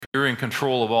You're in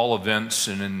control of all events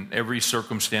and in every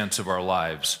circumstance of our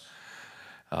lives.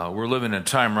 We're living in a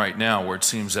time right now where it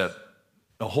seems that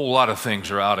a whole lot of things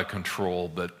are out of control,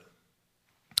 but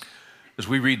as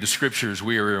we read the scriptures,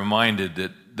 we are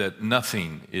reminded that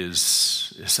nothing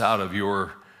is out of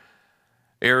your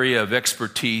area of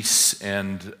expertise,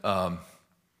 and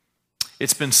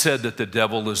it's been said that the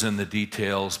devil is in the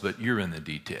details, but you're in the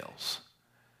details.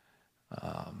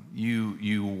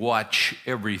 You watch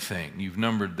everything. You've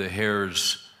numbered the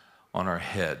hairs on our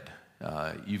head.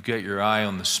 You've got your eye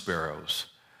on the sparrows.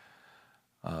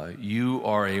 You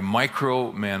are a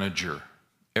micromanager,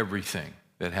 everything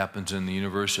that happens in the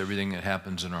universe, everything that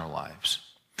happens in our lives.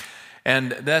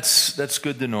 And that's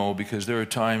good to know, because there are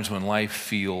times when life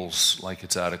feels like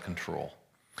it's out of control.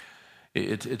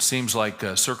 It seems like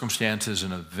circumstances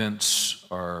and events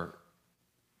are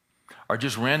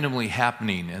just randomly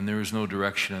happening, and there is no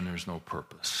direction and there's no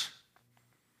purpose.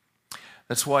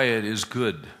 That's why it is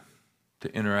good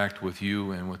to interact with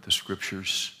you and with the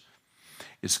scriptures.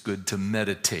 It's good to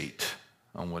meditate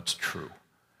on what's true.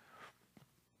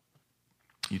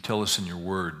 You tell us in your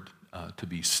word to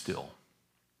be still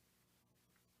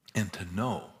and to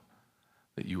know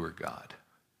that you are God.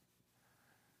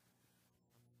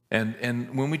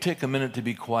 And when we take a minute to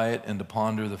be quiet and to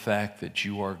ponder the fact that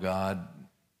you are God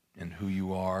and who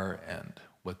you are and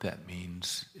what that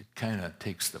means, it kind of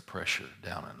takes the pressure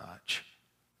down a notch.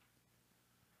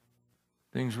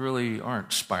 Things really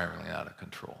aren't spiraling out of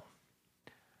control.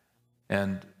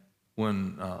 And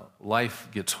when life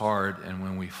gets hard and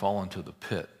when we fall into the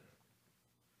pit,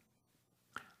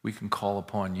 we can call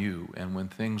upon you. And when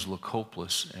things look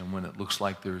hopeless and when it looks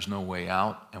like there's no way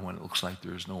out and when it looks like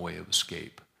there's no way of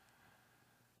escape,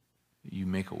 you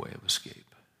make a way of escape.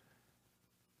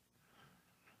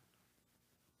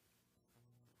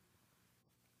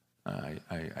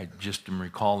 I just am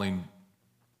recalling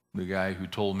the guy who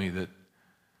told me that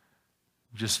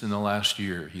just in the last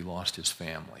year he lost his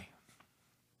family.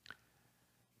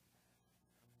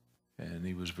 And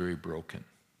he was very broken.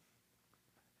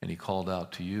 And he called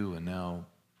out to you, and now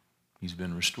he's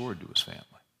been restored to his family.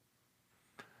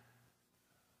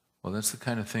 Well, that's the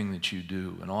kind of thing that you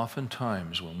do. And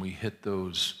oftentimes when we hit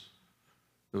those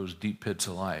deep pits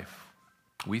of life,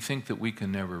 we think that we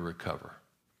can never recover.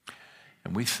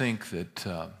 And we think that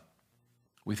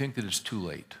it's too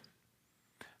late.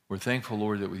 We're thankful,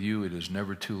 Lord, that with you it is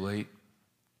never too late.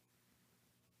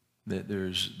 That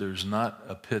there's not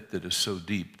a pit that is so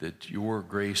deep that your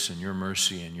grace and your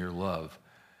mercy and your love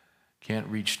can't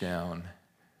reach down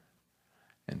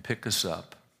and pick us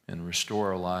up and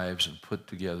restore our lives and put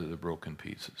together the broken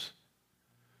pieces.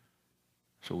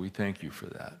 So we thank you for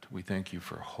that. We thank you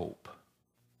for hope.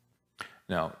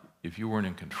 Now, if you weren't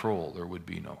in control, there would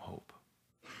be no hope.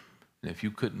 And if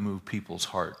you couldn't move people's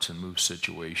hearts and move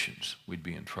situations, we'd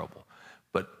be in trouble.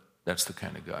 But that's the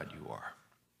kind of God you are.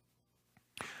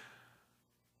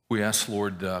 We ask,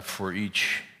 Lord, for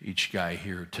each guy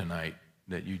here tonight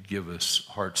that you'd give us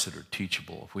hearts that are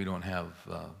teachable. If we don't have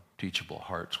teachable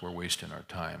hearts, we're wasting our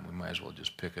time. We might as well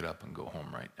just pick it up and go home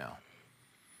right now.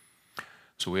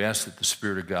 So we ask that the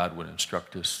Spirit of God would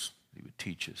instruct us, He would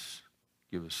teach us,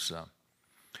 give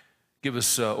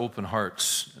us open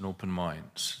hearts and open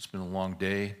minds. It's been a long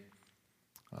day.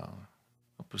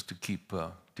 Help us to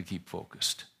keep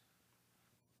focused.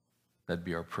 That'd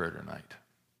be our prayer tonight.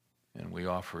 And we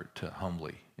offer it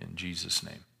humbly in Jesus'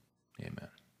 name. Amen.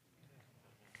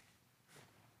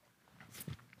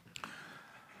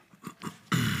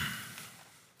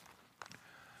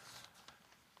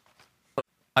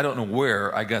 I don't know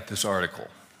where I got this article.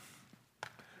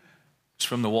 It's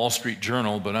from the Wall Street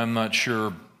Journal, but I'm not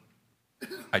sure.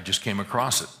 I just came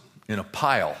across it in a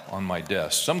pile on my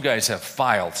desk. Some guys have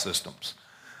file systems.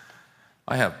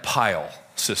 I have pile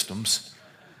systems.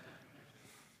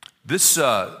 This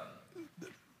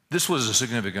was a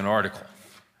significant article.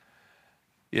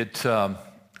 It's an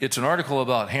article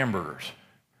about hamburgers.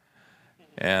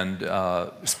 And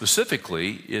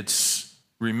specifically, it's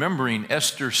remembering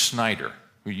Esther Snyder,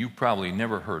 who you probably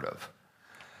never heard of.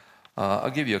 I'll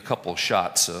give you a couple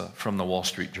shots from the Wall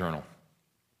Street Journal.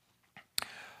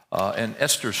 And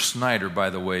Esther Snyder, by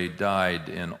the way, died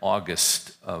in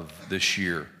August of this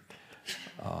year.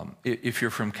 If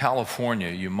you're from California,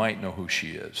 you might know who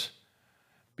she is,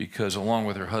 because along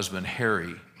with her husband,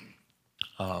 Harry,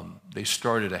 they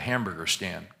started a hamburger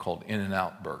stand called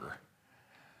In-N-Out Burger.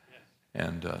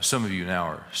 And some of you now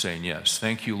are saying, yes,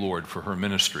 thank you, Lord, for her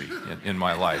ministry in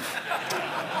my life.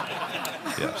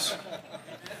 Yes.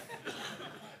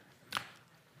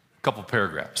 A couple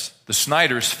paragraphs. The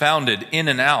Snyders founded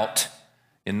In-N-Out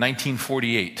in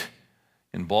 1948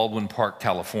 in Baldwin Park,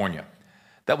 California.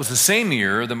 That was the same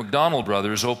year the McDonald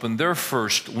brothers opened their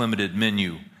first limited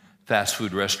menu fast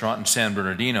food restaurant in San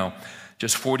Bernardino,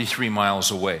 just 43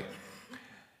 miles away.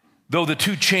 Though the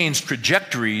two chains'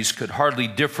 trajectories could hardly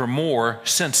differ more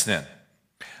since then.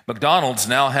 McDonald's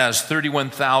now has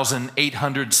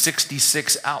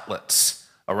 31,866 outlets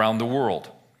around the world.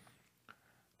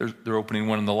 They're opening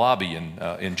one in the lobby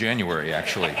in January,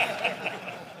 actually.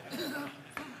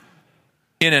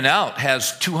 In-N-Out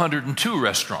has 202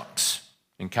 restaurants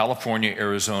in California,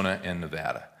 Arizona, and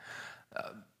Nevada.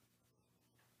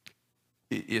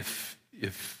 If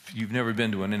you've never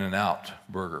been to an In-N-Out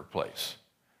burger place,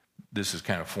 this is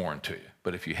kind of foreign to you.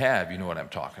 But if you have, you know what I'm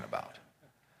talking about.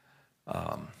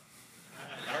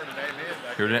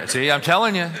 See, I'm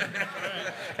telling you.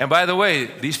 And by the way,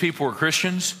 these people were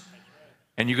Christians,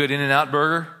 and you go to In-N-Out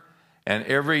Burger, and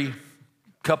every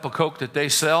cup of Coke that they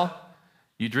sell,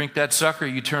 you drink that sucker,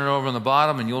 you turn it over on the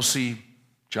bottom, and you'll see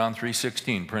John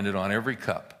 3:16 printed on every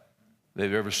cup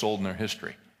they've ever sold in their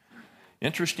history.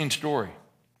 Interesting story.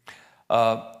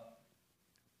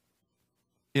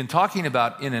 In talking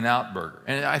about In-N-Out Burger,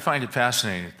 and I find it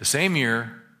fascinating, the same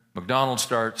year McDonald's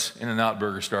starts, In-N-Out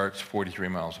Burger starts, 43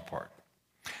 miles apart.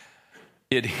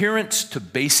 Adherence to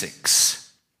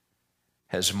basics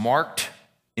has marked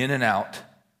In-N-Out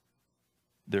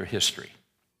their history.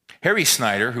 Harry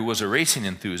Snyder, who was a racing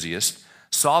enthusiast,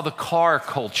 saw the car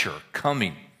culture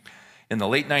coming in the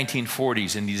late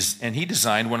 1940s, and he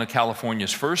designed one of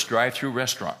California's first drive-through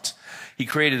restaurants. He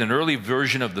created an early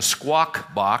version of the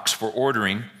squawk box for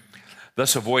ordering,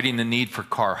 thus avoiding the need for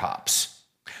car hops.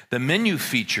 The menu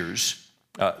features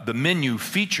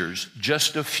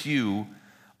just a few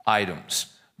items: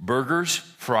 burgers,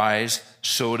 fries,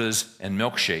 sodas, and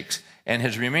milkshakes, and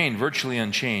has remained virtually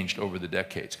unchanged over the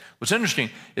decades. What's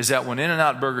interesting is that when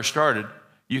In-N-Out Burger started,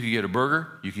 you could get a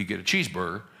burger, you could get a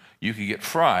cheeseburger, you could get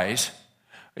fries,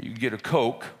 you could get a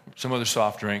Coke, some other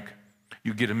soft drink,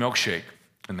 you could get a milkshake,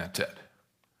 and that's it.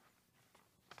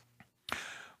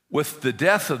 With the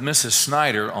death of Mrs.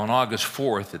 Snyder on August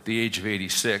 4th at the age of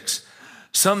 86,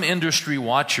 some industry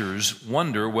watchers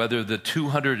wonder whether the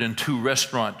 202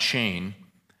 restaurant chain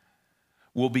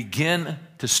will begin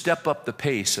to step up the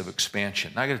pace of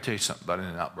expansion. Now, I got to tell you something about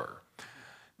In-N-Out Burger.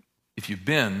 If you've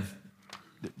been,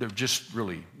 they're just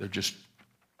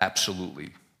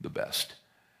absolutely the best.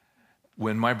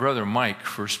 When my brother Mike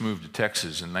first moved to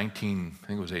Texas in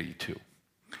 82,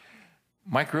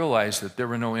 Mike realized that there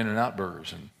were no In-N-Out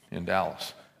Burgers in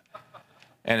Dallas.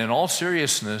 And in all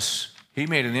seriousness, he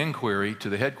made an inquiry to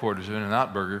the headquarters of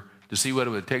In-N-Out Burger to see what it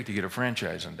would take to get a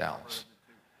franchise in Dallas.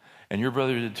 And your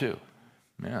brother did too.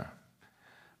 Yeah.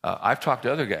 I've talked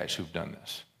to other guys who've done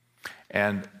this.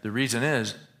 And the reason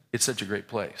is, it's such a great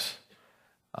place.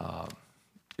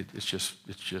 It's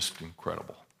just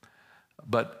incredible.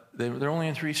 But they're only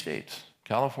in 3 states: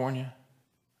 California,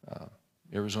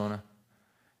 Arizona,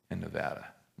 and Nevada.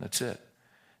 That's it.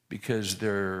 Because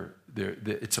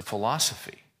it's a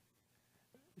philosophy.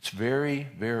 It's very,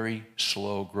 very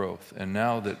slow growth. And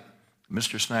now that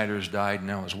Mr. Snyder has died, and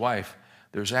now his wife,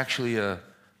 there's actually a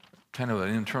kind of an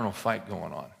internal fight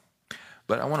going on.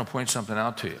 But I want to point something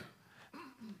out to you.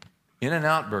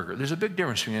 In-N-Out Burger, there's a big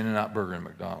difference between In-N-Out Burger and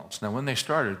McDonald's. Now, when they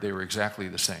started, they were exactly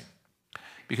the same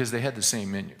because they had the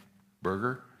same menu: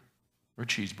 burger or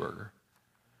cheeseburger,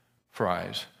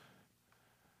 fries,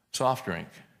 soft drink,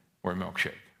 or a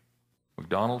milkshake.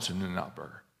 McDonald's and In-N-Out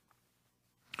Burger.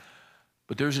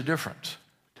 But there's a difference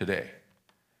today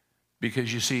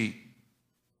because, you see,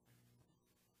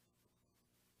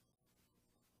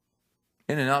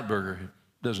 In-N-Out Burger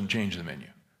doesn't change the menu.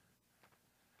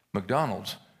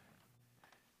 McDonald's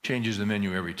changes the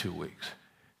menu every 2 weeks.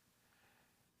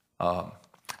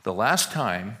 The last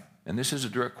time, and this is a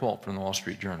direct quote from the Wall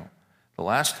Street Journal, the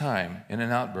last time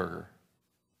In-N-Out Burger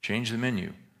changed the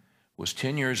menu was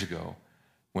 10 years ago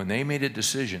when they made a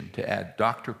decision to add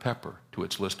Dr. Pepper to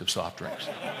its list of soft drinks.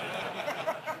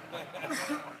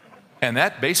 And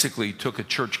that basically took a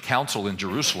church council in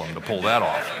Jerusalem to pull that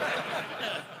off.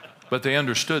 But they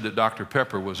understood that Dr.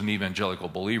 Pepper was an evangelical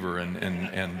believer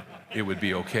and it would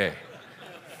be okay.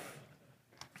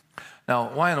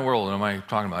 Now, why in the world am I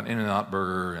talking about In-N-Out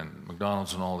Burger and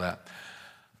McDonald's and all that?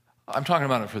 I'm talking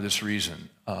about it for this reason.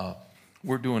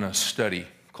 We're doing a study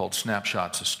called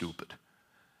Snapshots of Stupid.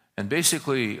 And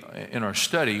basically, in our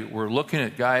study, we're looking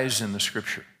at guys in the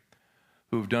Scripture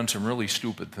who've done some really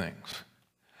stupid things.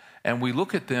 And we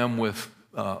look at them with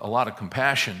a lot of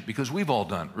compassion because we've all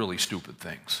done really stupid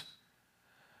things.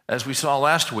 As we saw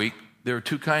last week, there are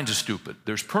 2 kinds of stupid.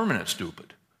 There's permanent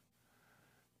stupid.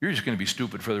 You're just going to be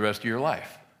stupid for the rest of your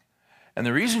life. And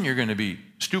the reason you're going to be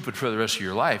stupid for the rest of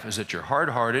your life is that you're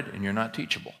hard-hearted and you're not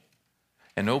teachable.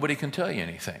 And nobody can tell you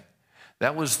anything.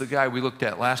 That was the guy we looked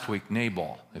at last week,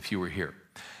 Nabal, if you were here.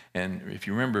 And if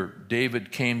you remember,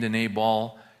 David came to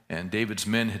Nabal, and David's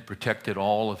men had protected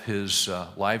all of his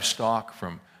livestock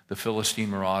from the Philistine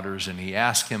marauders, and he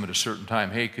asked him at a certain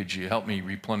time, hey, could you help me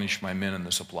replenish my men and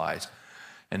the supplies?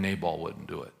 And Nabal wouldn't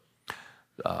do it.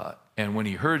 And when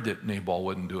he heard that Nabal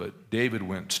wouldn't do it, David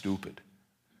went stupid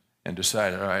and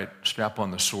decided, all right, strap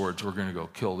on the swords, we're going to go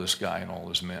kill this guy and all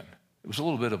his men. It was a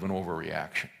little bit of an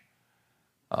overreaction.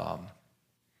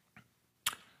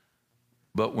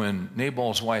 But when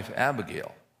Nabal's wife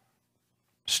Abigail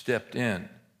stepped in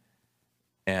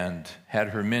and had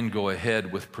her men go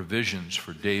ahead with provisions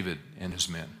for David and his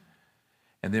men,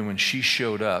 and then when she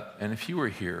showed up, and if you were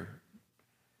here,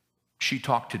 she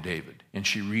talked to David and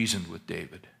she reasoned with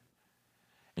David.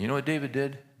 And you know what David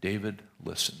did? David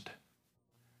listened.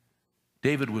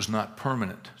 David was not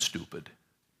permanent stupid.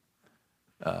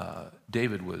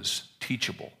 David was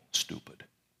teachable stupid.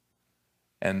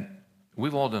 And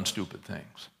we've all done stupid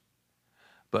things.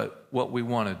 But what we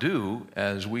want to do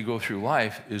as we go through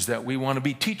life is that we want to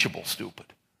be teachable stupid.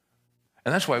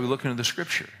 And that's why we look into the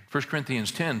Scripture. 1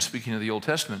 Corinthians 10, speaking of the Old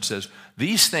Testament, says,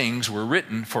 these things were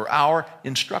written for our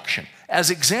instruction,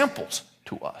 as examples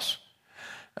to us.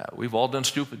 We've all done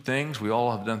stupid things. We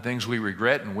all have done things we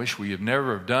regret and wish we have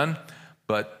never have done,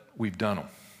 but we've done them.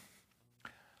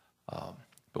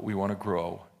 But we want to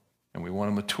grow, and we want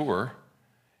to mature,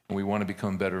 and we want to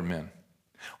become better men.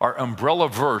 Our umbrella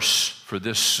verse for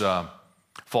this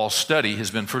fall study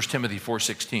has been 1 Timothy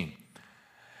 4:16.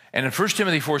 And in 1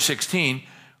 Timothy 4:16,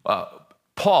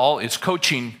 Paul is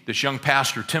coaching this young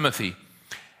pastor, Timothy.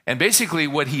 And basically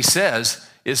what he says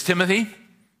is, Timothy,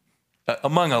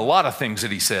 among a lot of things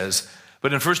that he says,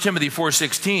 but in 1 Timothy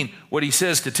 4:16, what he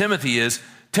says to Timothy is,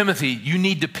 Timothy, you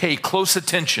need to pay close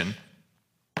attention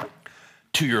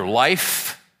to your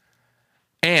life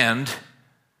and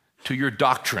to your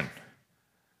doctrine.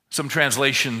 Some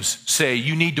translations say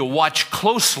you need to watch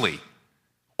closely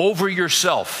over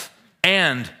yourself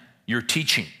and your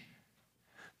teaching.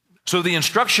 So the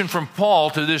instruction from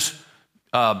Paul to this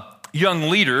young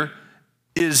leader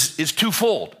is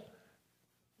twofold.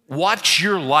 Watch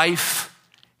your life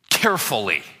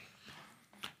carefully.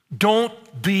 Don't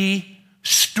be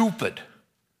stupid.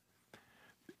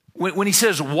 When he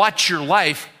says watch your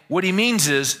life, what he means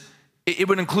is it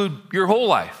would include your whole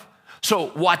life.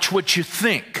 So watch what you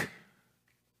think.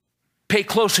 Pay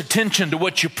close attention to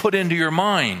what you put into your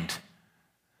mind.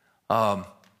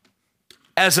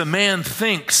 As a man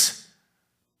thinks,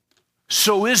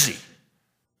 so is he.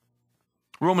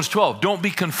 Romans 12, don't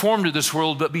be conformed to this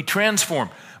world, but be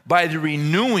transformed by the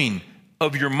renewing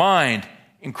of your mind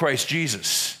in Christ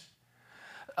Jesus.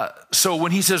 So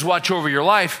when he says watch over your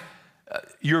life,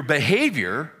 your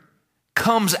behavior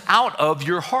comes out of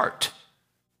your heart.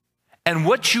 And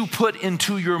what you put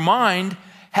into your mind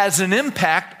has an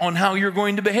impact on how you're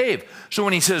going to behave. So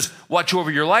when he says watch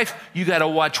over your life, you got to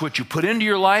watch what you put into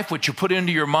your life, what you put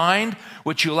into your mind,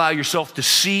 what you allow yourself to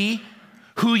see,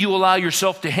 who you allow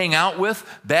yourself to hang out with.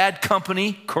 Bad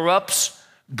company corrupts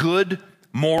good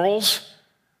morals.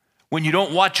 When you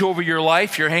don't watch over your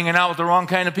life, you're hanging out with the wrong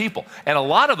kind of people. And a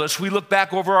lot of us, we look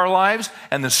back over our lives,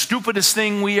 and the stupidest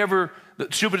things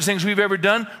we've ever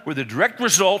done were the direct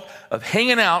result of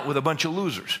hanging out with a bunch of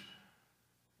losers.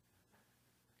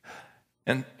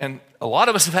 And a lot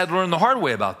of us have had to learn the hard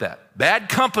way about that. Bad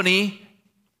company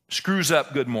screws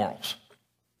up good morals.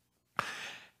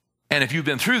 And if you've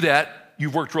been through that,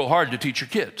 you've worked real hard to teach your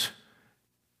kids,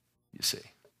 you see,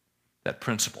 that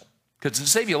principle. Because it'll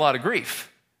save you a lot of grief.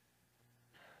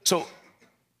 So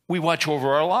we watch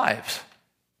over our lives.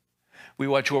 We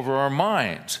watch over our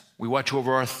minds. We watch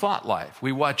over our thought life.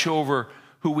 We watch over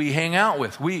who we hang out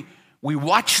with. We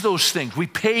watch those things. We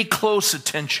pay close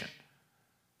attention.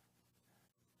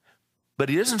 But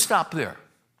he doesn't stop there.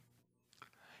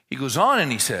 He goes on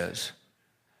and he says,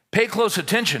 pay close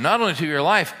attention not only to your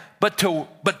life, but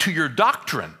to your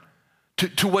doctrine,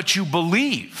 to what you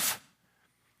believe.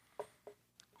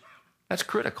 That's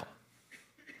critical.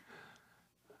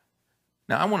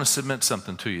 Now, I want to submit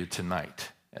something to you tonight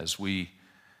as we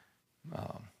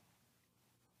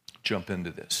jump into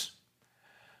this.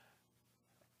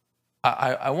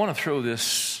 I want to throw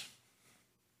this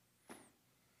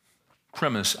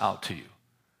premise out to you.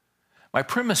 My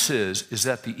premise is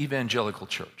that the evangelical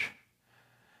church,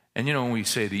 and you know when we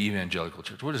say the evangelical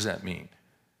church, what does that mean?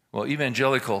 Well,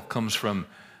 evangelical comes from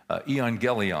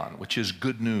evangelion, which is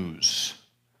good news.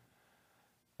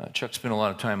 Chuck spent a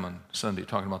lot of time on Sunday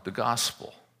talking about the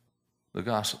gospel. The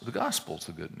gospel is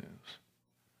the good news.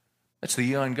 That's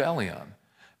the evangelion.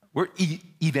 We're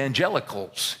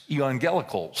evangelicals,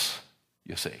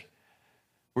 you see.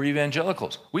 We're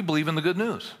evangelicals. We believe in the good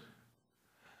news.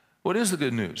 What is the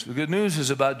good news? The good news is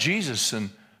about Jesus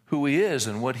and who he is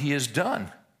and what he has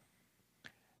done.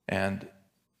 And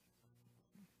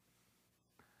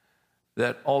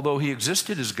that although he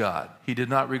existed as God, he did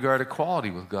not regard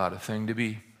equality with God a thing to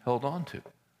be held on to.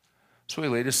 So he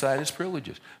laid aside his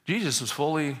privileges. Jesus is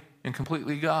fully and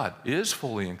completely God, is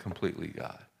fully and completely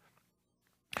God.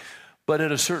 But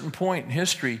at a certain point in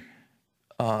history,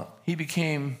 he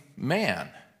became man,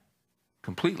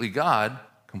 completely God,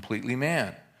 completely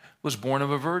man, was born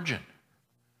of a virgin.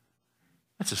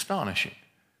 That's astonishing.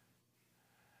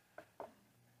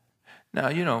 Now,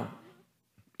 you know,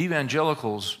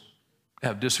 evangelicals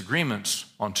have disagreements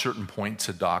on certain points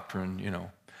of doctrine, you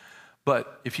know.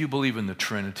 But if you believe in the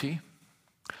Trinity,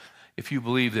 if you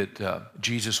believe that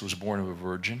Jesus was born of a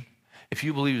virgin, if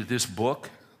you believe that this book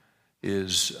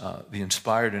is the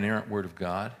inspired, inerrant Word of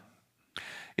God,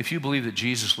 if you believe that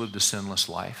Jesus lived a sinless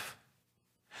life,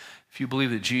 if you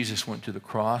believe that Jesus went to the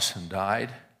cross and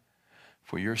died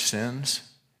for your sins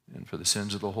and for the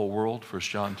sins of the whole world, 1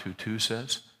 John 2:2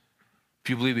 says, if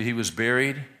you believe that he was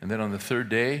buried and then on the third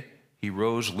day he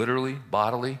rose literally,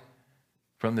 bodily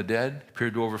from the dead,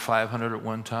 appeared to over 500 at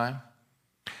one time,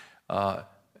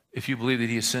 if you believe that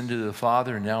he ascended to the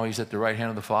Father and now he's at the right hand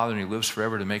of the Father and he lives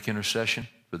forever to make intercession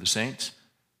for the saints,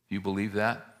 if you believe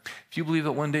that, if you believe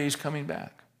that one day he's coming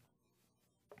back,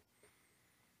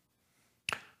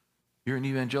 you're an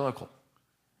evangelical.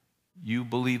 You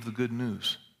believe the good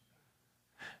news.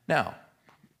 Now,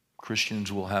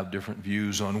 Christians will have different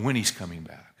views on when he's coming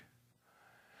back.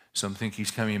 Some think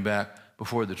he's coming back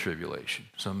before the tribulation.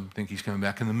 Some think he's coming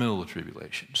back in the middle of the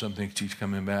tribulation. Some think he's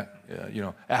coming back,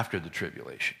 after the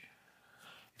tribulation.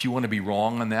 If you want to be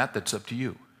wrong on that, that's up to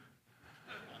you.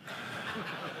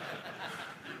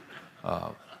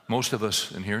 Most of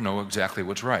us in here know exactly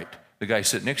what's right. The guy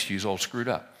sitting next to you is all screwed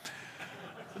up.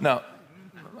 Now,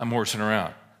 I'm horsing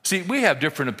around. See, we have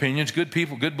different opinions. Good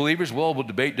people, good believers, we'll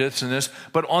debate this and this.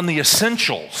 But on the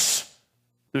essentials,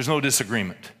 there's no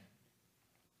disagreement.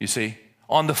 You see?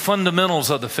 On the fundamentals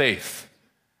of the faith.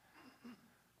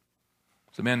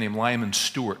 There's a man named Lyman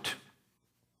Stewart.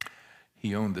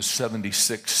 He owned the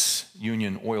 76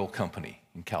 Union Oil Company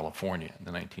in California in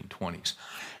the 1920s.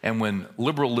 And when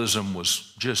liberalism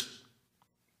was just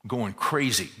going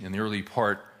crazy in the early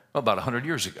part, about 100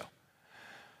 years ago,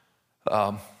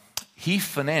 he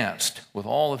financed, with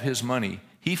all of his money,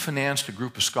 he financed a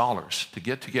group of scholars to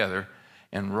get together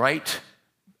and write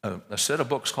a set of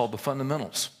books called The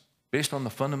Fundamentals, based on the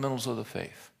fundamentals of the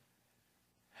faith.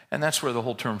 And that's where the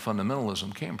whole term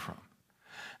fundamentalism came from.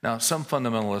 Now, some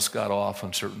fundamentalists got off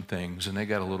on certain things, and they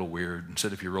got a little weird and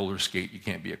said if you roller skate, you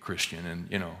can't be a Christian.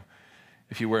 And,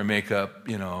 if you wear makeup,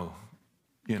 you know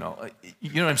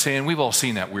what I'm saying? We've all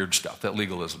seen that weird stuff, that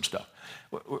legalism stuff.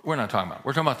 We're not talking about.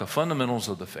 We're talking about the fundamentals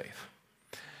of the faith.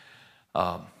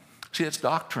 See, it's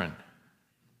doctrine.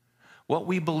 What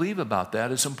we believe about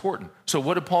that is important. So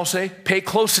what did Paul say? Pay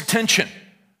close attention.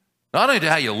 Not only to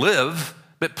how you live,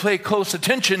 but pay close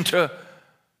attention to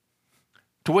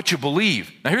what you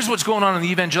believe. Now, here's what's going on in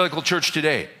the evangelical church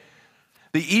today.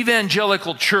 The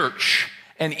evangelical church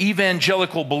and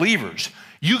evangelical believers,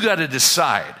 you got to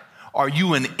decide, are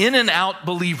you an in and out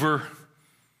believer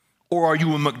or are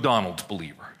you a McDonald's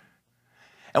believer?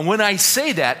 And when I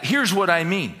say that, here's what I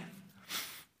mean.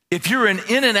 If you're an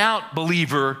in and out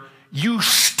believer, you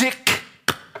stick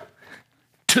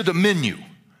to the menu.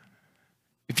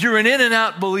 If you're an in and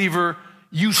out believer,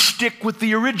 you stick with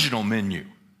the original menu.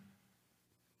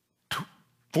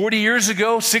 40 years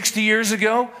ago, 60 years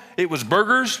ago, it was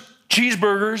burgers,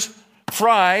 cheeseburgers,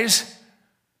 fries,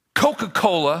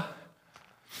 Coca-Cola.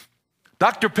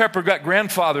 Dr. Pepper got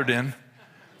grandfathered in,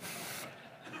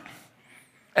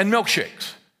 and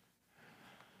milkshakes.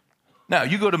 Now,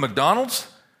 you go to McDonald's,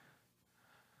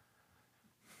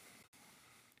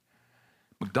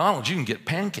 you can get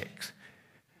pancakes.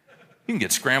 You can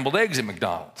get scrambled eggs at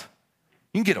McDonald's.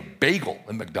 You can get a bagel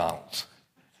at McDonald's.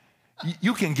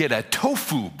 You can get a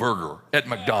tofu burger at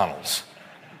McDonald's.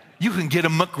 You can get a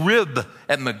McRib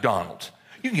at McDonald's.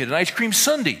 You can get an ice cream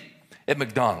sundae at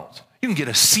McDonald's. You can get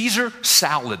a Caesar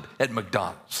salad at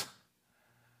McDonald's.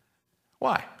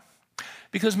 Why?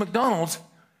 Because McDonald's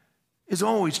is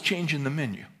always changing the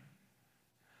menu.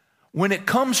 When it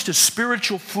comes to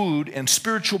spiritual food and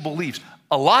spiritual beliefs,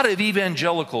 a lot of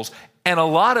evangelicals and a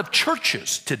lot of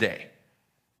churches today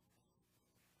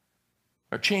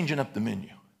are changing up the menu.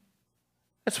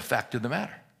 That's a fact of the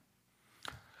matter.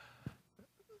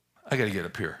 I got to get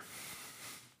up here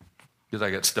because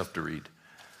I got stuff to read.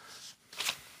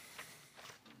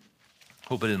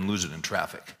 Hope I didn't lose it in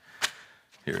traffic.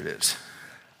 Here it is.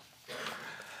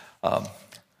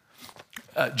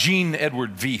 Gene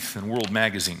Edward Veith in World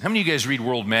Magazine. How many of you guys read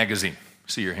World Magazine?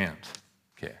 See your hands.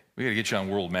 Okay, we got to get you on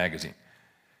World Magazine.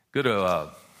 Go to,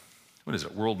 what is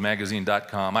it,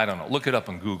 worldmagazine.com? I don't know. Look it up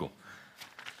on Google.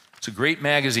 It's a great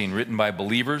magazine written by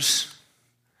believers.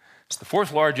 It's the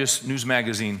fourth largest news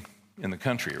magazine in the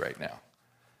country right now.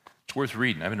 It's worth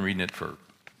reading. I've been reading it for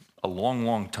a long,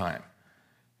 long time.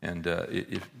 And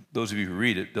if those of you who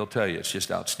read it, they'll tell you it's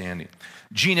just outstanding.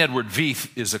 Gene Edward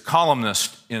Veith is a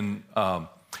columnist in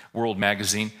World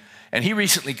Magazine, and he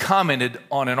recently commented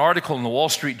on an article in the Wall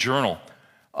Street Journal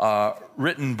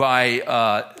written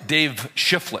by Dave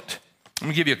Shiflett. Let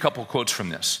me give you a couple quotes from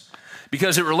this,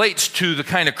 because it relates to the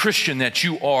kind of Christian that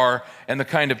you are and the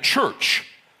kind of church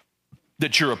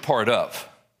that you're a part of.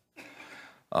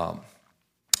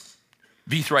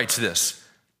 Veith writes this: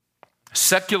 a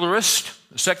secularist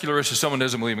is someone who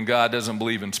doesn't believe in God, doesn't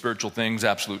believe in spiritual things,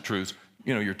 absolute truths.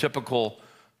 You know, your typical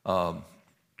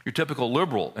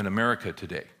liberal in America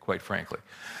today, quite frankly.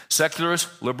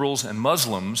 Secularists, liberals, and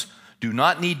Muslims do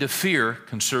not need to fear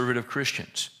conservative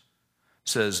Christians,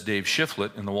 says Dave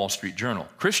Shiflett in the Wall Street Journal.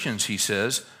 Christians, he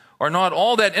says, are not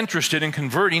all that interested in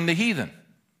converting the heathen.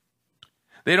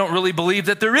 They don't really believe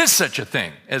that there is such a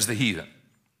thing as the heathen,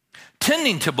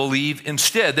 tending to believe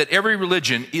instead that every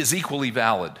religion is equally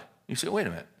valid. You say, wait a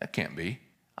minute, that can't be.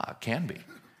 It can be.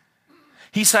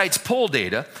 He cites poll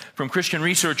data from Christian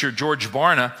researcher George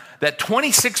Barna that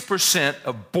 26%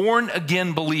 of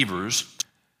born-again believers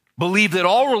believe that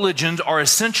all religions are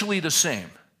essentially the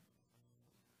same.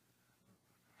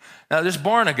 Now, this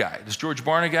Barna guy, this George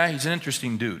Barna guy, he's an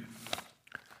interesting dude.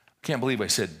 Can't believe I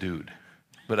said dude,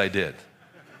 but I did.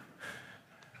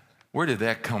 Where did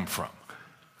that come from?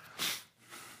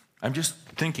 I'm just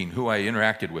thinking who I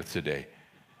interacted with today,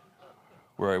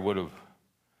 where I would have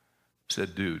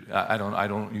said dude. I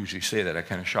don't usually say that. I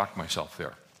kind of shocked myself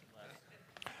there.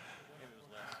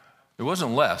 It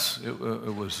wasn't Les. It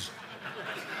was,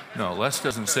 no, Les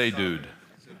doesn't say dude.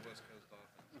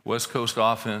 West Coast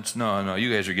offense? No,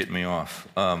 you guys are getting me off.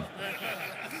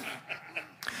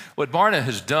 What Barna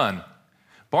has done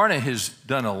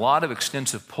a lot of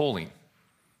extensive polling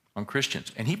on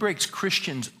Christians, and he breaks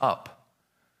Christians up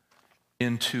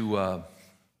into,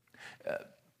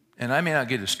 and I may not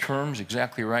get his terms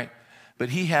exactly right, but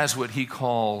he has what he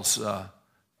calls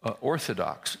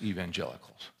Orthodox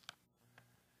evangelicals.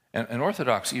 And an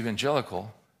Orthodox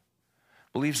evangelical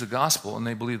believes the gospel, and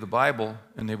they believe the Bible,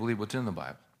 and they believe what's in the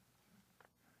Bible.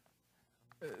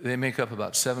 They make up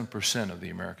about 7% of the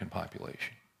American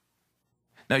population.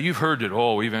 Now, you've heard that,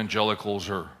 evangelicals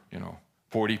are, 40%,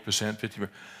 50%.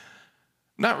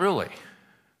 Not really.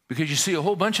 Because you see a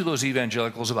whole bunch of those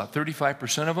evangelicals, about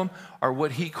 35% of them, are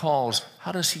what he calls,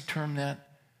 how does he term that?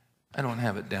 I don't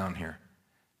have it down here.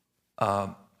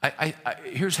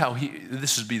 Here's how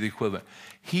this would be the equivalent.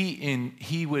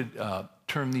 He would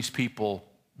term these people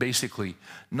basically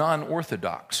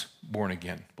non-Orthodox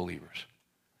born-again believers.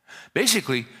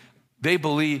 Basically, they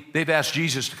believe, they've asked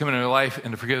Jesus to come into their life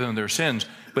and to forgive them their sins,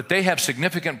 but they have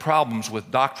significant problems with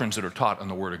doctrines that are taught in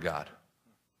the Word of God.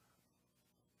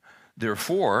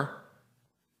 Therefore,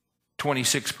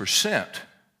 26%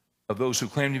 of those who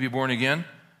claim to be born again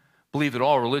believe that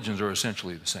all religions are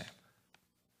essentially the same.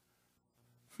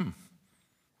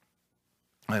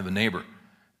 I have a neighbor.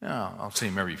 I'll see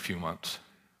him every few months.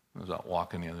 I was out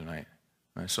walking the other night.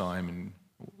 I saw him, and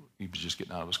he was just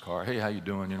getting out of his car. Hey, how you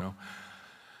doing,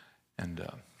 And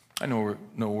I know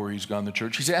where he's gone to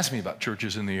church. He's asked me about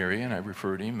churches in the area, and I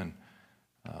referred him, and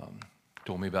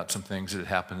told me about some things that had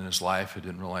happened in his life. I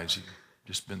didn't realize he'd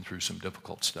just been through some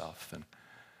difficult stuff. And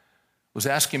was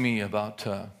asking me about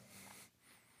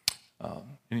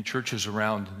any churches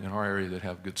around in our area that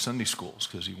have good Sunday schools,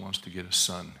 because he wants to get his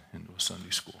son into a Sunday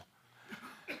school.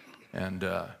 And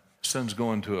his son's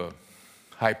going to a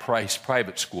high-priced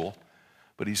private school,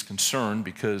 but he's concerned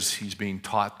because he's being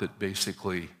taught that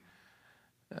basically,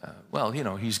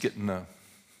 he's getting the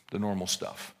normal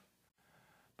stuff.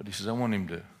 But he says, I want him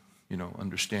to,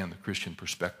 understand the Christian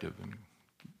perspective and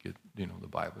get, the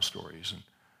Bible stories. And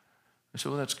I said,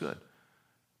 well, that's good.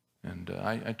 And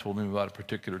I told him about a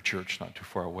particular church not too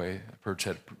far away. The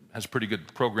church has a pretty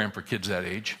good program for kids that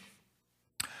age.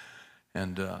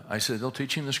 And I said, they'll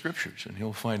teach him the scriptures, and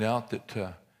he'll find out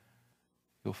that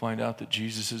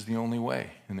Jesus is the only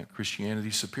way and that Christianity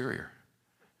is superior.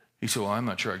 He said, well, I'm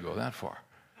not sure I'd go that far.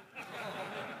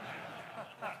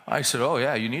 I said, oh,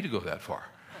 yeah, you need to go that far.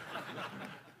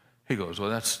 He goes, well,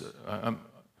 that's...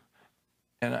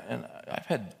 And I've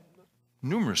had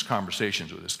numerous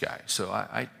conversations with this guy, so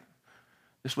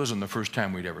this wasn't the first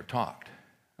time we'd ever talked.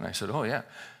 And I said, oh, yeah.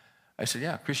 I said,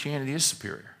 yeah, Christianity is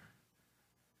superior.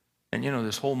 And,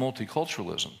 this whole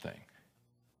multiculturalism thing.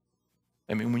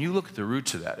 I mean, when you look at the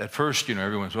roots of that, at first,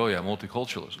 everyone's, oh, yeah,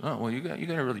 multiculturalism. Oh, well, you got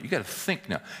to think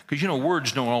now. Because,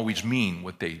 words don't always mean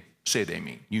what they say they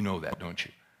mean. You know that, don't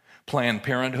you? Planned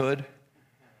Parenthood?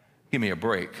 Give me a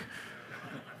break.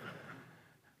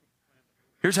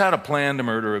 Here's how to plan to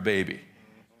murder a baby.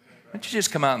 Why don't you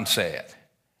just come out and say it?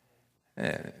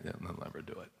 They'll never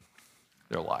do it.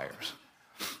 They're liars.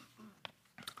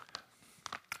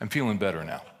 I'm feeling better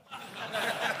now.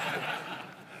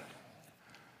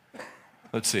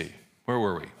 Let's see. Where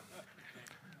were we?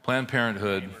 Planned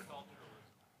Parenthood,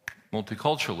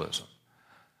 multiculturalism.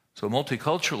 So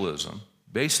multiculturalism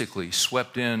basically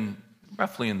swept in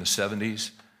roughly in the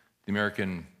 70s, the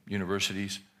American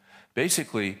universities.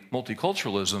 Basically,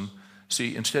 multiculturalism,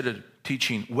 see, instead of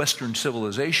teaching Western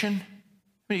civilization, how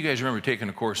many of you guys remember taking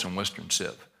a course on Western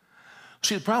Civ?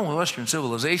 See, the problem with Western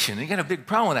civilization, you got a big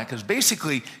problem with that because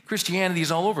basically Christianity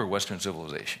is all over Western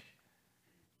civilization.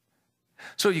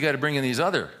 So you got to bring in these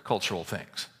other cultural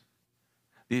things,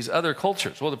 these other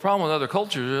cultures. Well, the problem with other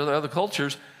cultures,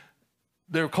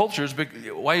 they're cultures.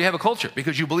 Why do you have a culture?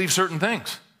 Because you believe certain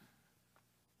things.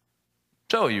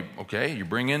 So you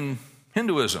bring in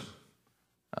Hinduism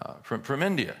from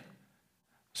India.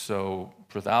 So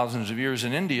for thousands of years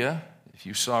in India, if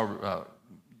you saw,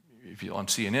 on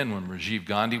CNN when Rajiv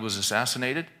Gandhi was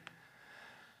assassinated,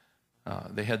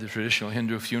 they had the traditional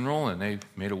Hindu funeral, and they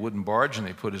made a wooden barge, and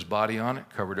they put his body on it,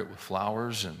 covered it with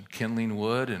flowers and kindling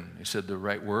wood, and they said the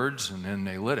right words, and then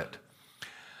they lit it.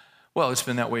 Well, it's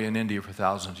been that way in India for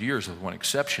thousands of years, with one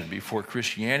exception. Before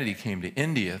Christianity came to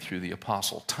India through the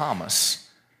Apostle Thomas,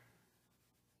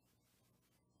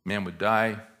 man would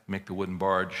die, make the wooden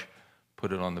barge,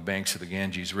 put it on the banks of the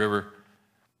Ganges River,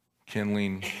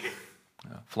 kindling,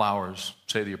 flowers,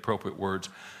 say the appropriate words.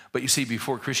 But you see,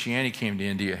 before Christianity came to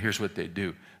India, here's what they'd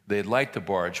do. They'd light the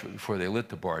barge, but before they lit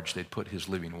the barge, they'd put his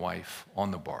living wife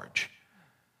on the barge.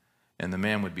 And the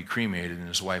man would be cremated and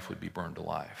his wife would be burned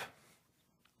alive.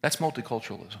 That's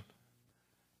multiculturalism.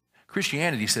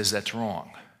 Christianity says that's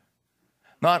wrong.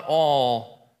 Not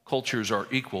all cultures are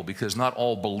equal because not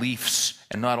all beliefs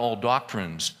and not all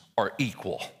doctrines are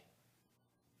equal,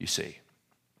 you see.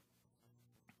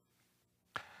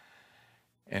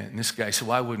 And this guy said,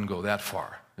 well, I wouldn't go that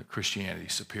far, that Christianity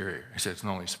is superior. He said, it's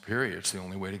not only superior, it's the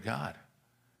only way to God.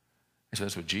 I said,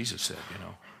 that's what Jesus said,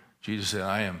 Jesus said,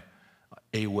 I am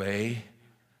a way,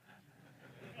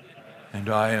 and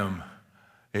I am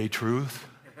a truth,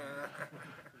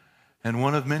 and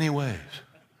one of many ways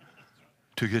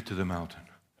to get to the mountain.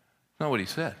 That's not what he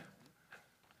said.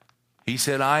 He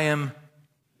said, I am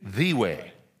the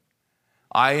way.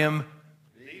 I am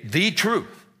the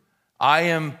truth. I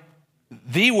am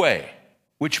the way,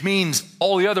 which means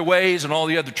all the other ways and all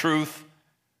the other truth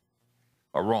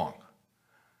are wrong.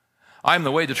 I am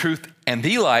the way, the truth, and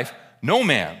the life. No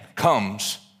man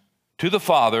comes to the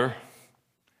Father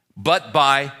but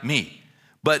by me.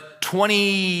 But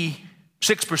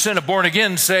 26% of born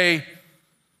again say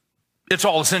it's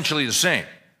all essentially the same.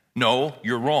 No,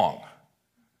 you're wrong.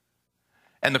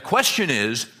 And the question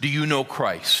is, do you know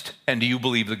Christ? And do you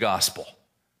believe the gospel?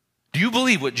 Do you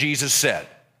believe what Jesus said?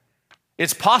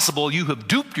 It's possible you have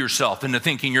duped yourself into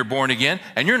thinking you're born again,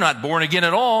 and you're not born again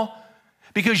at all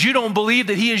because you don't believe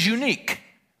that he is unique.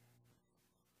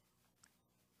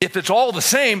 If it's all the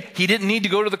same, he didn't need to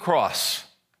go to the cross,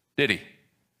 did he?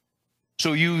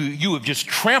 So you have just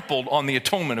trampled on the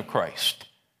atonement of Christ.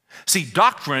 See,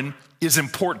 doctrine is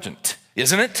important,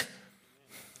 isn't it?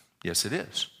 Yes, it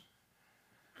is.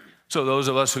 So those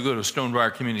of us who go to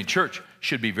Stonebriar Community Church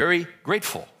should be very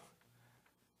grateful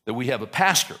that we have a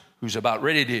pastor who's about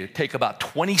ready to take about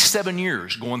 27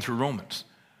 years going through Romans.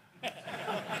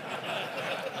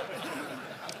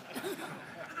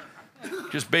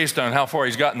 Just based on how far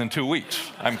he's gotten in 2 weeks.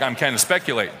 I'm kind of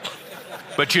speculating.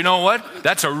 But you know what?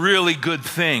 That's a really good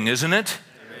thing, isn't it?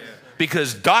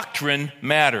 Because doctrine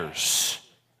matters.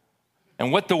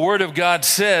 And what the Word of God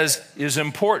says is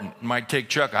important. It might take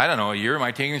Chuck, I don't know, a year. It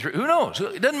might take him 3. Who knows?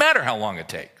 It doesn't matter how long it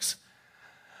takes.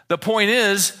 The point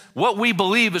is, what we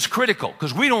believe is critical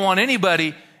because we don't want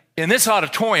anybody in this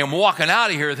auditorium walking out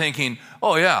of here thinking,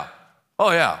 oh yeah,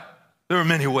 there are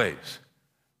many ways.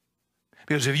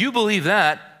 Because if you believe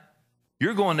that,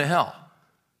 you're going to hell.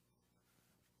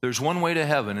 There's one way to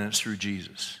heaven, and it's through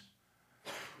Jesus.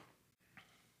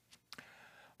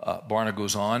 Barna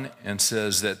goes on and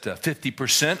says that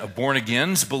 50% of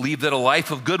born-agains believe that a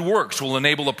life of good works will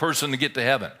enable a person to get to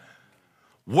heaven.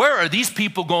 Where are these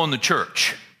people going to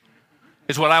church?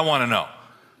 Is what I want to know.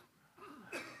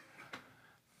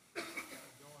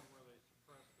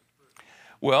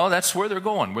 Well, that's where they're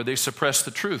going, where they suppress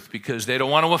the truth because they don't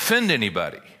want to offend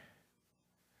anybody,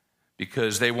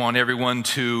 because they want everyone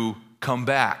to come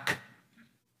back,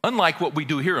 unlike what we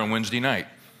do here on Wednesday night.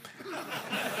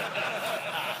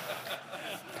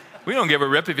 We don't give a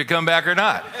rip if you come back or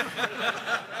not.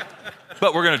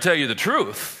 But we're going to tell you the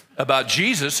truth about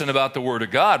Jesus and about the Word of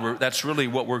God. That's really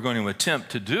what we're going to attempt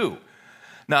to do.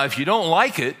 Now, if you don't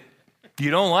like it,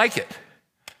 you don't like it.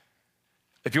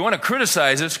 If you want to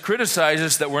criticize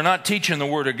us that we're not teaching the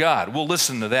Word of God. We'll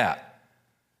listen to that.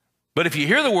 But if you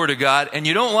hear the Word of God and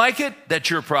you don't like it, that's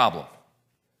your problem.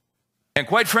 And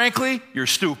quite frankly, you're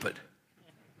stupid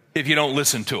if you don't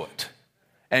listen to it.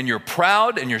 And you're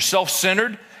proud and you're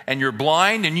self-centered and you're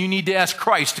blind, and you need to ask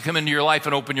Christ to come into your life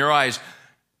and open your eyes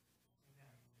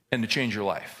and to change your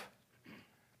life.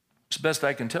 It's the best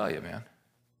I can tell you, man.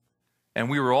 And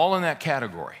we were all in that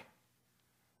category.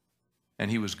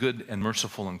 And he was good and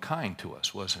merciful and kind to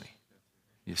us, wasn't he?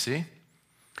 You see?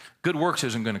 Good works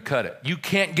isn't going to cut it. You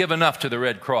can't give enough to the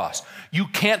Red Cross. You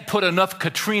can't put enough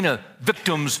Katrina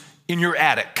victims in your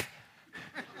attic.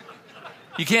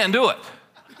 You can't do it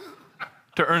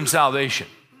to earn salvation.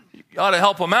 You ought to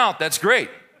help them out. That's great.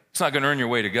 It's not going to earn your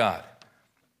way to God.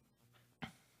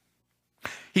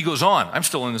 He goes on. I'm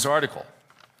still in this article.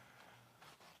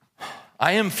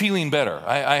 I am feeling better.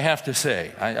 I have to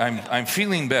say. I'm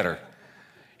feeling better.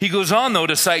 He goes on, though,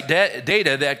 to cite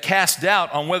data that casts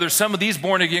doubt on whether some of these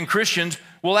born-again Christians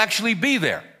will actually be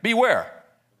there. Be where?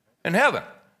 In heaven.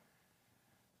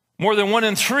 More than 1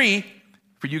 in 3,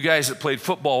 for you guys that played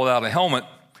football without a helmet,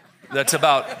 that's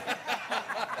about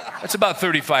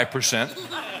 35%.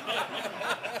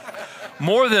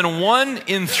 More than 1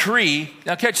 in 3,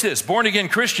 now catch this, born-again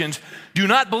Christians do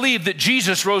not believe that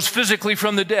Jesus rose physically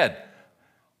from the dead.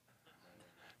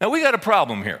 Now, we got a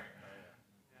problem here.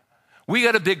 We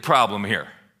got a big problem here.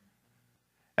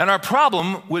 And our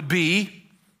problem would be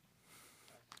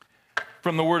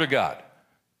from the Word of God.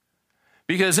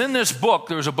 Because in this book,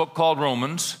 there's a book called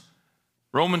Romans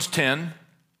 10,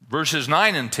 verses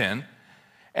 9 and 10,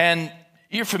 and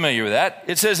you're familiar with that.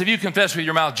 It says, if you confess with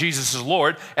your mouth Jesus is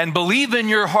Lord and believe in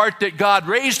your heart that God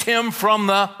raised him from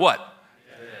the what?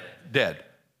 Dead.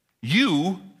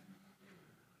 You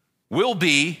will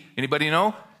be, anybody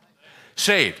know?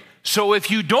 Saved. So if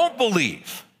you don't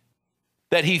believe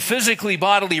that he physically,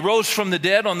 bodily rose from the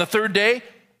dead on the third day,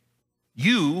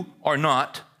 you are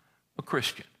not a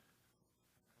Christian.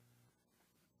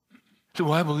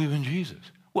 So I believe in Jesus.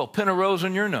 Well, pin a rose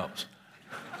on your nose.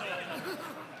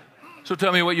 So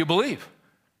tell me what you believe.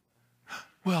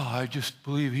 Well, I just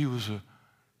believe he was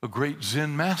a great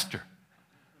Zen master.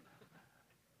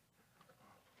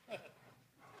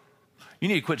 You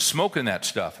need to quit smoking that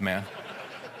stuff, man.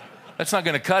 That's not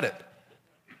going to cut it.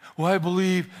 Well, I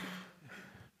believe.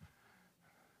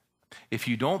 If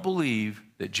you don't believe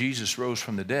that Jesus rose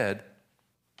from the dead,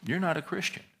 you're not a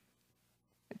Christian.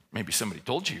 Maybe somebody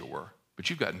told you were, but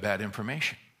you've gotten bad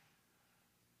information.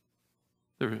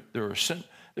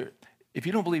 If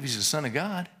you don't believe he's the Son of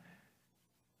God,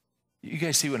 you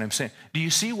guys see what I'm saying? Do you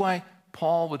see why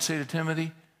Paul would say to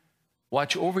Timothy,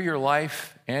 watch over your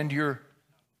life and your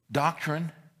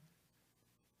doctrine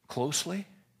closely?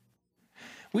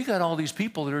 We got all these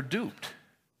people that are duped.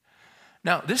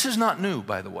 Now, this is not new,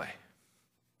 by the way.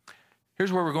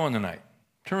 Here's where we're going tonight.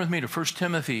 Turn with me to 1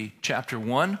 Timothy chapter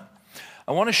 1.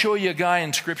 I want to show you a guy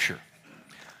in Scripture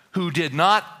who did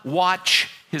not watch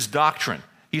his doctrine.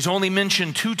 He's only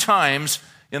mentioned 2 times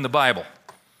in the Bible.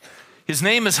 His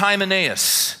name is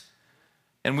Hymenaeus,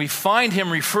 and we find him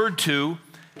referred to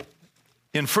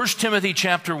in 1 Timothy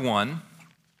chapter 1.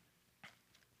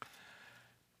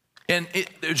 And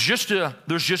there's just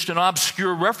an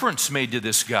obscure reference made to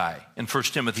this guy in 1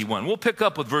 Timothy 1. We'll pick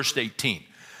up with verse 18.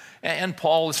 And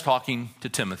Paul is talking to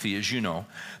Timothy, as you know.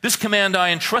 This command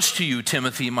I entrust to you,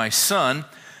 Timothy, my son,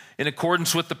 in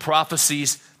accordance with the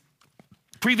prophecies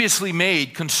previously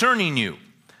made concerning you,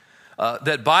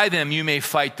 that by them you may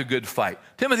fight the good fight.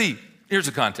 Timothy, here's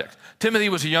the context. Timothy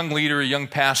was a young leader, a young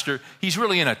pastor. He's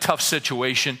really in a tough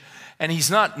situation, and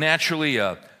he's not naturally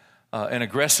an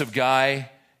aggressive guy.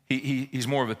 He's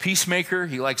more of a peacemaker.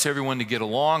 He likes everyone to get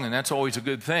along, and that's always a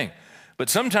good thing. But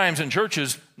sometimes in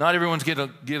churches, not everyone's get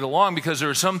along because there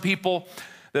are some people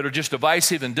that are just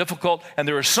divisive and difficult, and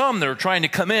there are some that are trying to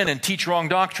come in and teach wrong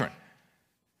doctrine.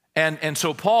 And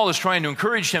so Paul is trying to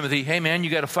encourage Timothy, hey man, you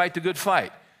got to fight the good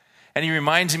fight. And he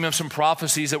reminds him of some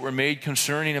prophecies that were made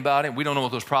concerning about it. We don't know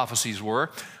what those prophecies were.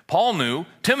 Paul knew,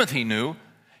 Timothy knew.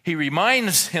 He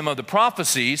reminds him of the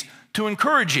prophecies to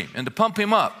encourage him and to pump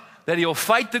him up, that he'll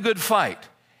fight the good fight.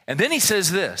 And then he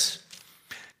says this,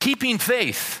 keeping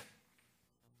faith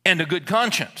and a good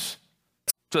conscience.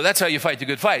 So that's how you fight the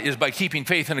good fight, is by keeping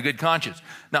faith and a good conscience.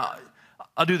 Now,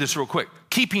 I'll do this real quick.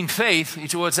 Keeping faith, you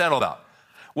say, what's that all about?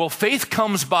 Well, faith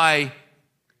comes by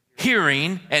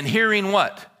hearing, and hearing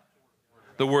what?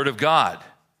 The Word of God.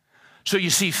 So you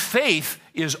see, faith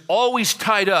is always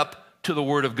tied up to the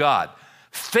Word of God.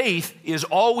 Faith is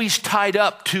always tied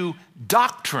up to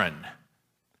doctrine,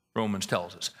 Romans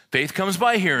tells us. Faith comes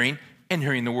by hearing, and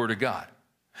hearing the Word of God.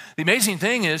 The amazing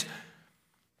thing is,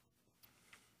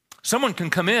 someone can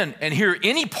come in and hear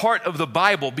any part of the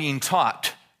Bible being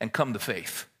taught and come to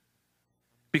faith,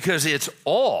 because it's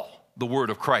all the Word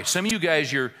of Christ. Some of you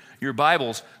guys, your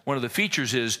Bibles, one of the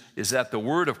features is that the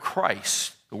Word of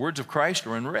Christ, the words of Christ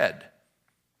are in red.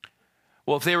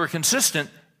 Well, if they were consistent,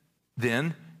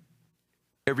 then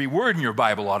every word in your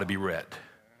Bible ought to be read,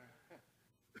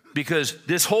 because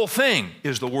this whole thing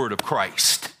is the Word of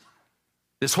Christ.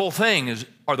 This whole thing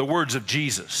are the words of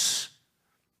Jesus.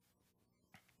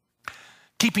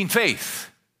 Keeping faith.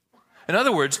 In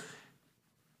other words,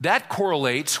 that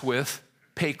correlates with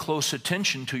pay close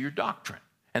attention to your doctrine.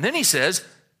 And then he says,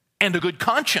 and a good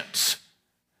conscience.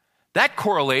 That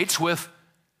correlates with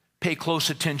pay close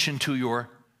attention to your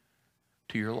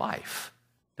life,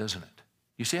 doesn't it?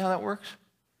 You see how that works?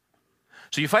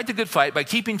 So you fight the good fight by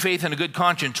keeping faith and a good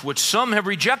conscience, which some have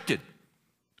rejected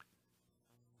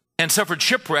and suffered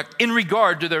shipwreck in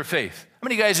regard to their faith. How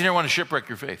many guys in here want to shipwreck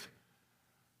your faith?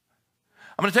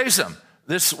 I'm going to tell you something.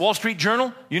 This Wall Street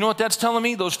Journal, you know what that's telling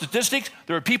me? Those statistics,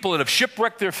 there are people that have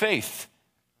shipwrecked their faith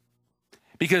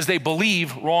because they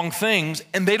believe wrong things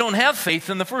and they don't have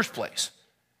faith in the first place.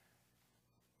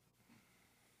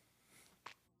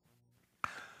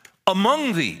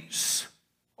 Among these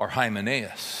are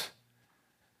Hymenaeus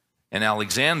and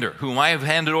Alexander, whom I have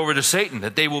handed over to Satan,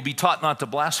 that they will be taught not to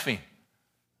blaspheme.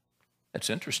 That's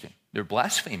interesting. They're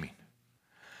blaspheming.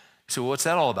 So what's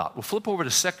that all about? We'll flip over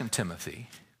to 2 Timothy,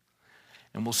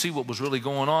 and we'll see what was really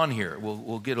going on here.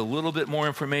 We'll get a little bit more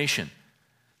information.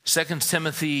 2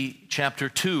 Timothy chapter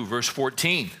 2, verse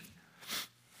 14.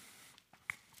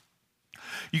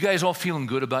 You guys all feeling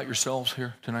good about yourselves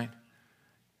here tonight?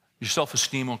 Your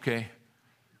self-esteem okay?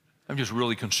 I'm just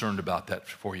really concerned about that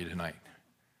for you tonight.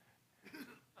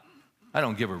 I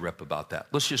don't give a rip about that.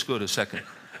 Let's just go to 2.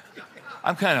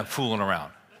 I'm kind of fooling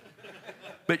around.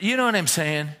 But you know what I'm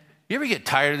saying? You ever get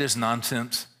tired of this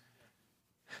nonsense?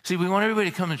 See, we want everybody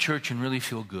to come to church and really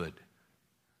feel good.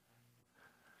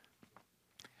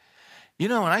 You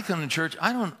know, when I come to church,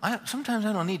 sometimes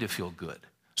I don't need to feel good.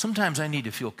 Sometimes I need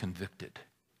to feel convicted,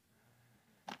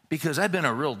 because I've been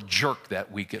a real jerk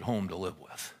that week at home to live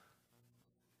with.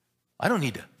 I don't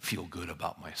need to feel good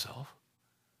about myself.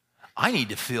 I need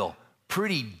to feel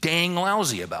pretty dang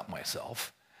lousy about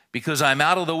myself because I'm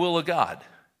out of the will of God.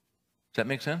 Does that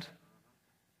make sense?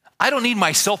 I don't need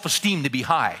my self-esteem to be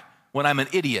high when I'm an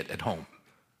idiot at home.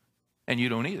 And you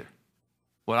don't either.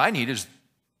 What I need is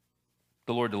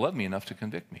the Lord to love me enough to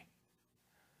convict me.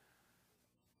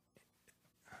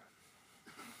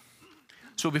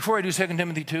 So before I do 2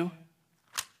 Timothy 2,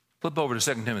 flip over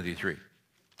to 2 Timothy 3.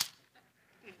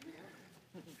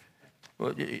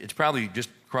 Well, it's probably just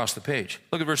across the page.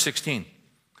 Look at verse 16.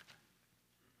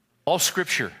 All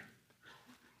Scripture.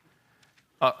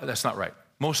 That's not right.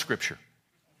 Most Scripture.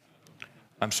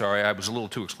 I'm sorry, I was a little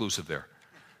too exclusive there.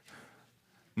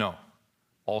 No,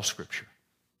 all Scripture.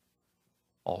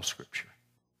 All Scripture.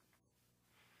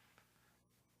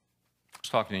 I was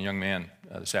talking to a young man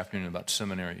this afternoon about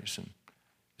seminaries, and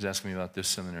he's asking me about this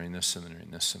seminary and this seminary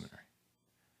and this seminary.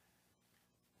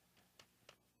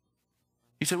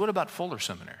 He said, what about Fuller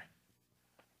Seminary?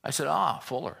 I said,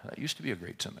 Fuller, that used to be a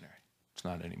great seminary. It's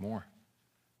not anymore.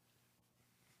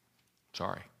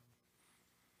 Sorry.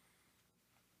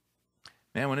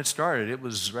 Man, when it started, it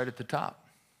was right at the top.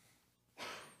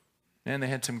 Man, they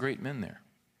had some great men there.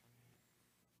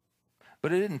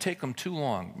 But it didn't take them too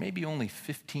long, maybe only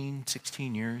 15,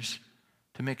 16 years,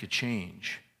 to make a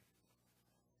change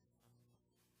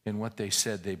in what they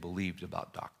said they believed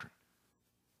about doctrine.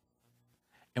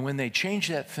 And when they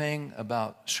changed that thing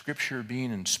about Scripture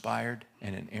being inspired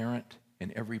and inerrant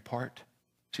in every part,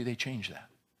 see, they changed that.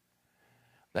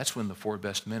 That's when the 4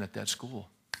 best men at that school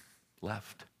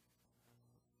left,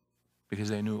 because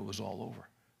they knew it was all over.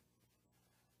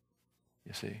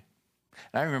 You see?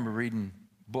 And I remember reading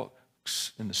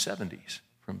books in the 70s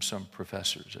from some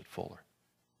professors at Fuller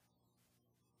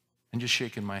and just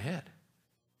shaking my head.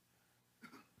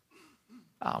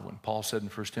 When Paul said in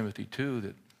 1 Timothy 2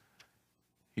 that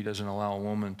he doesn't allow a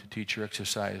woman to teach or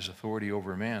exercise authority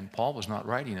over a man, Paul was not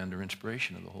writing under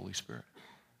inspiration of the Holy Spirit.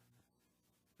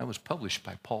 That was published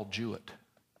by Paul Jewett.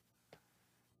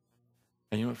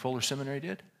 And you know what Fuller Seminary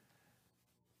did?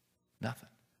 Nothing.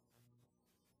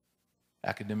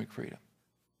 academic freedom.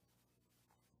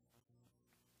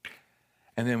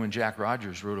 And then when Jack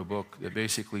Rogers wrote a book that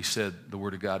basically said the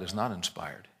Word of God is not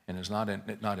inspired and is not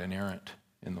inerrant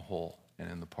in the whole and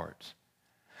in the parts.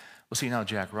 Well, see, now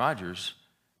Jack Rogers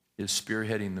is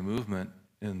spearheading the movement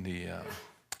in the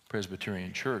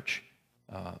Presbyterian Church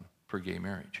for gay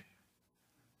marriage.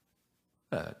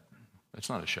 That's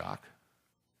not a shock.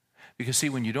 Because, see,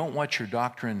 when you don't watch your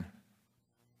doctrine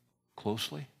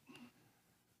closely,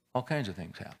 all kinds of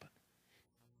things happen.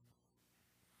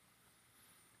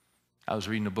 I was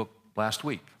reading a book last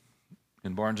week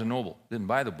in Barnes & Noble. Didn't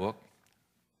buy the book,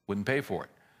 wouldn't pay for it.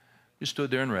 Just stood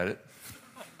there and read it.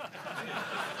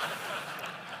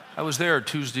 I was there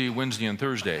Tuesday, Wednesday, and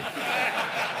Thursday.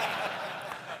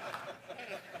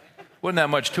 Wasn't that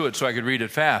much to it, so I could read it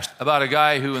fast. About a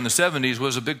guy who in the 70s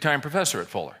was a big-time professor at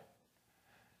Fuller.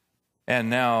 And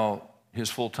now his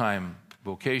full-time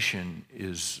vocation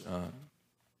is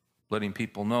letting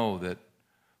people know that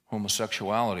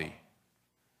homosexuality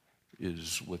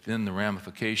is within the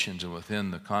ramifications and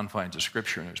within the confines of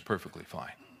Scripture, and it's perfectly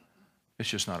fine. It's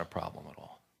just not a problem at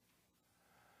all.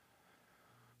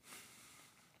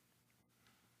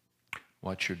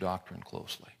 Watch your doctrine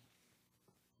closely.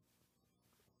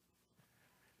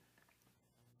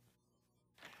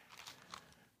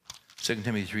 Second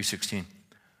Timothy 3:16.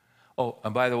 Oh,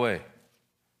 and by the way,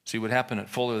 see what happened at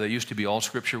Fuller? They used to be all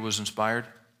Scripture was inspired.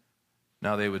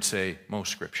 Now they would say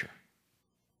most Scripture.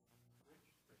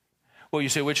 Well, you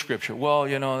say which Scripture? Well,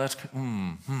 you know, that's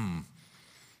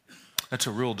that's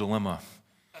a real dilemma.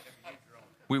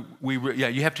 Yeah,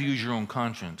 you have to use your own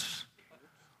conscience,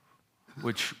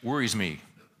 which worries me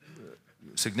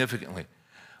significantly.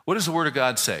 What does the Word of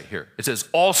God say here? It says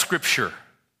all Scripture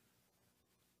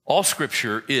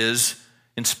is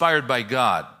inspired by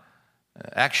God.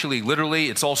 Actually, literally,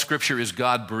 it's all Scripture is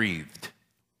God-breathed.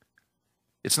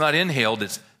 It's not inhaled,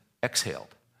 it's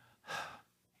exhaled.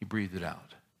 He breathed it out.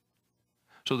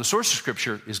 So the source of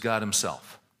Scripture is God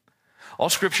Himself. All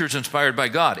Scripture is inspired by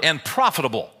God and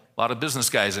profitable. A lot of business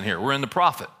guys in here. We're in the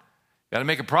profit. Got to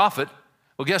make a profit.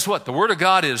 Well, guess what? The Word of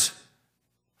God is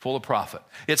full of profit.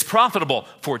 It's profitable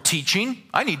for teaching.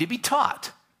 I need to be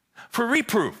taught. For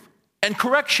reproof and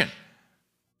correction.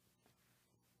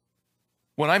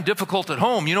 When I'm difficult at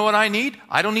home, you know what I need?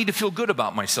 I don't need to feel good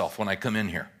about myself when I come in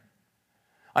here.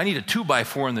 I need a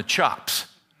 2x4 in the chops.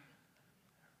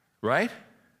 Right?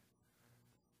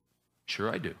 Sure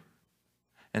I do.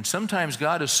 And sometimes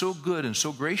God is so good and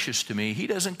so gracious to me, He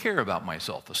doesn't care about my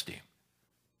self-esteem.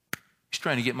 He's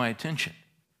trying to get my attention.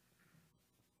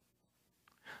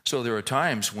 So there are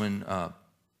times when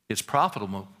it's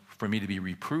profitable for me to be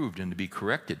reproved and to be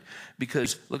corrected.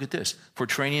 Because, look at this, for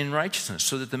training in righteousness,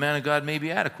 so that the man of God may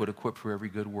be adequate, equipped for every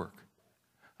good work.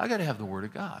 I got to have the Word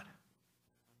of God.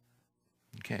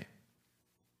 Okay.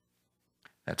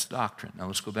 That's doctrine. Now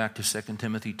let's go back to 2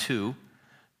 Timothy 2,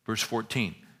 verse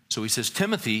 14. So he says,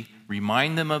 Timothy,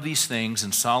 remind them of these things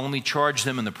and solemnly charge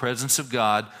them in the presence of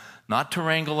God not to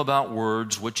wrangle about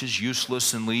words, which is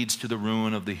useless and leads to the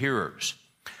ruin of the hearers.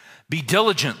 Be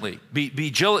diligent,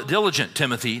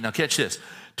 Timothy, now catch this,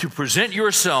 to present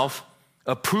yourself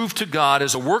approved to God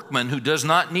as a workman who does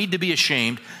not need to be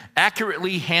ashamed,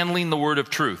 accurately handling the word of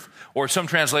truth. Or some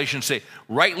translations say,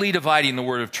 rightly dividing the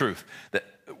word of truth.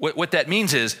 What that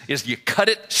means is you cut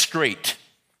it straight.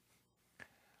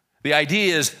 The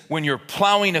idea is when you're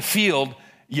plowing a field,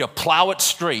 you plow it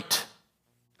straight.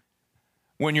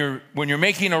 When you're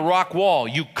making a rock wall,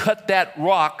 you cut that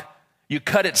rock, you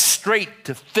cut it straight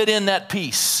to fit in that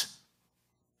piece.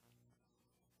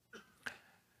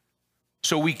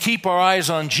 So we keep our eyes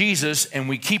on Jesus and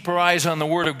we keep our eyes on the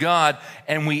Word of God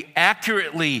and we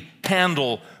accurately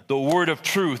handle the Word of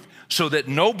truth so that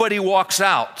nobody walks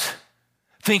out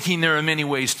thinking there are many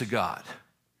ways to God.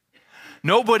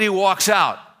 Nobody walks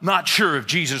out not sure if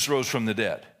Jesus rose from the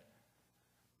dead.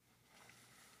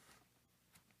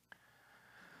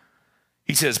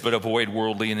 He says, but avoid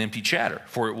worldly and empty chatter,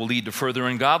 for it will lead to further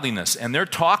ungodliness, and their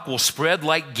talk will spread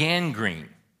like gangrene.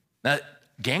 Now,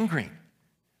 gangrene,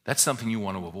 that's something you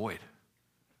want to avoid.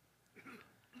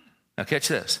 Now, catch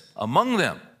this. Among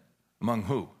them, among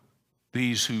who?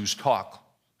 These whose talk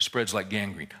spreads like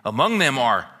gangrene. Among them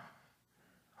are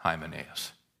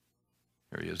Hymenaeus.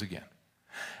 There he is again.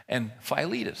 And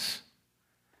Philetus.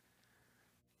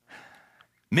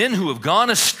 Men who have gone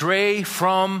astray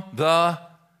from the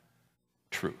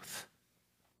truth,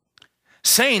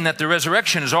 saying that the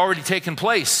resurrection has already taken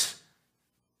place.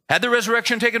 Had the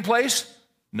resurrection taken place?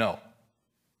 No.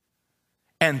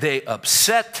 And they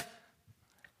upset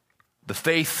the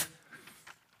faith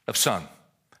of some.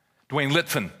 Dwayne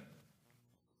Litfin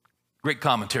Great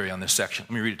commentary on this section.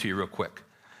 Let me read it to you real quick.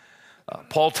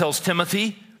 Paul tells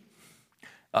Timothy,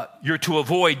 you're to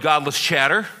avoid godless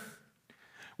chatter,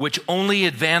 which only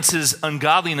advances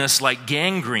ungodliness like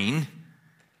gangrene.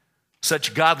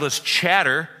 Such godless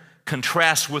chatter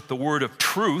contrasts with the word of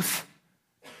truth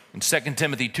in 2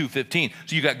 Timothy 2:15.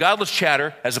 So you got godless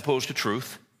chatter as opposed to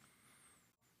truth.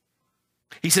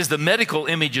 He says the medical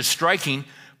image is striking.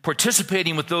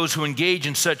 Participating with those who engage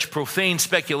in such profane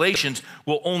speculations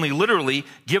will only literally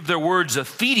give their words a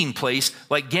feeding place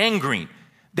like gangrene.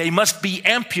 They must be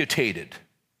amputated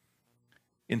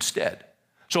instead.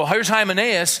 So here's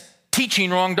Hymenaeus teaching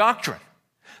wrong doctrine.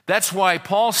 That's why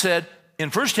Paul said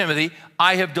in 1 Timothy,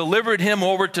 I have delivered him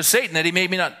over to Satan that he may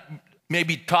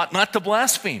be taught not to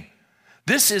blaspheme.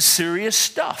 This is serious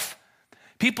stuff.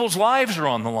 People's lives are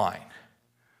on the line.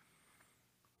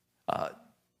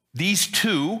 These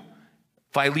two,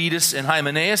 Philetus and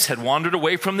Hymenaeus, had wandered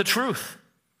away from the truth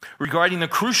regarding the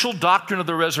crucial doctrine of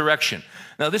the resurrection.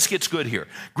 Now, this gets good here.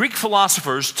 Greek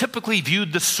philosophers typically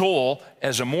viewed the soul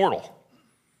as immortal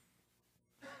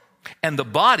and the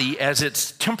body as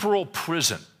its temporal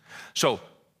prison. So,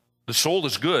 the soul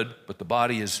is good, but the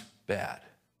body is bad.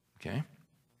 Okay?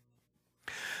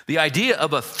 The idea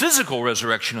of a physical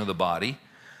resurrection of the body,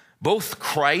 both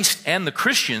Christ and the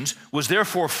Christians, was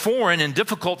therefore foreign and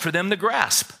difficult for them to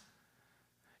grasp.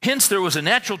 Hence, there was a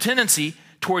natural tendency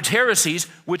towards heresies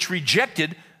which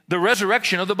rejected the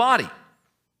resurrection of the body.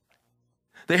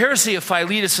 The heresy of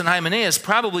Philetus and Hymenaeus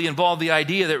probably involved the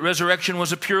idea that resurrection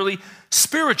was a purely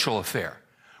spiritual affair,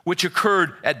 which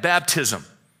occurred at baptism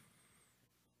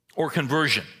or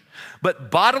conversion.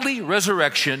 But bodily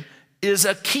resurrection is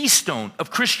a keystone of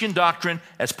Christian doctrine,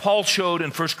 as Paul showed in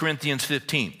 1 Corinthians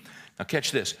 15. Now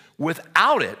catch this.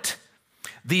 Without it,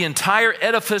 the entire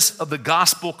edifice of the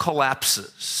gospel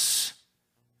collapses.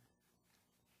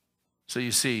 So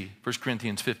you see, 1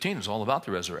 Corinthians 15 is all about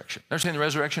the resurrection. They're saying the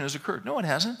resurrection has occurred. No, it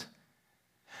hasn't.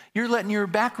 You're letting your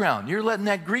background, you're letting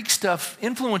that Greek stuff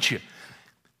influence you.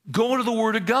 Go to the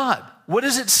Word of God. What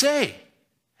does it say?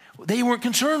 They weren't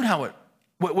concerned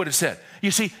what it said. You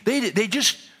see,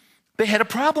 they had a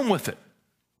problem with it.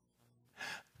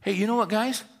 Hey, you know what,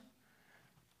 guys?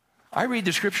 I read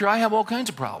the Scripture, I have all kinds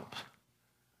of problems.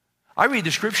 I read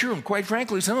the Scripture, and quite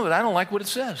frankly, some of it, I don't like what it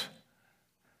says.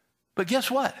 But guess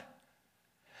what?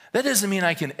 That doesn't mean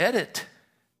I can edit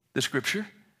the Scripture.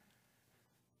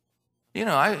 You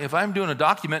know, if I'm doing a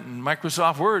document in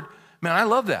Microsoft Word, man, I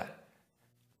love that.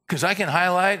 Because I can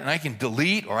highlight, and I can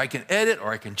delete, or I can edit,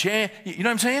 or I can change. You know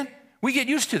what I'm saying? We get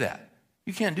used to that.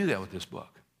 You can't do that with this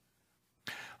book.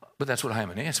 But that's what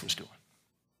Hymenaeus was doing.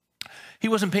 He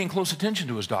wasn't paying close attention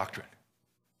to his doctrine.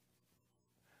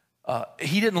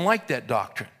 He didn't like that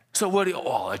doctrine. So no.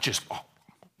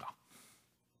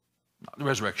 The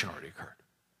resurrection already occurred.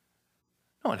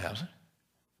 No, it hasn't.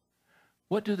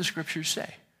 What do the Scriptures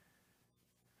say?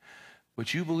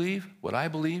 What you believe, what I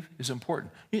believe is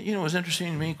important. You know what's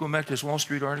interesting to me, going back to this Wall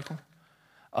Street article?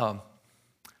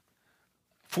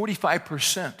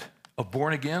 45% of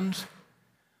born-agains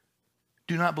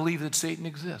do not believe that Satan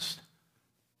exists.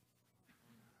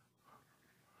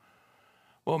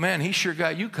 Well, man, he sure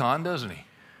got you conned, doesn't he?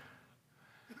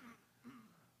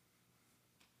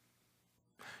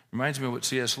 Reminds me of what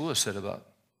C.S. Lewis said about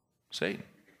Satan.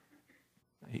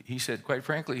 He said, quite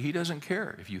frankly, he doesn't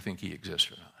care if you think he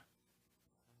exists or not.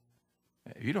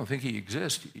 If you don't think he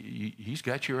exists, he's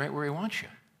got you right where he wants you.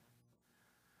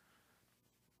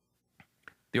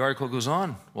 The article goes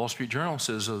on. Wall Street Journal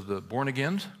says of the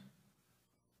born-agains,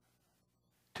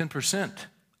 10%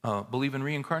 believe in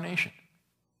reincarnation.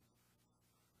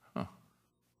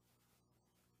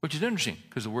 Which is interesting,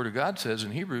 because the Word of God says in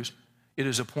Hebrews, it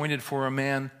is appointed for a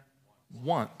man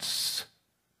once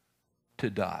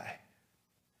to die.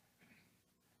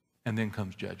 And then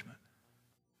comes judgment.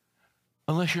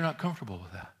 Unless you're not comfortable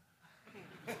with that.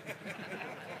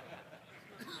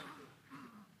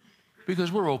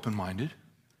 Because we're open-minded.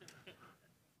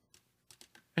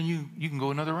 And you can go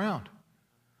another round.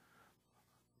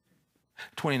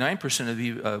 29% of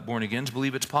the born-agains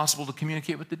believe it's possible to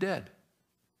communicate with the dead.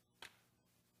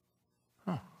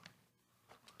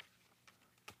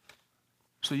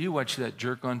 So you watch that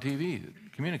jerk on TV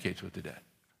that communicates with the dead.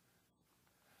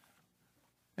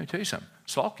 Let me tell you something.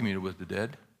 Saul communicated with the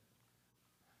dead.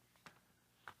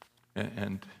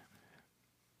 And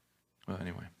well,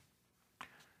 anyway.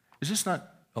 Is this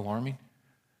not alarming?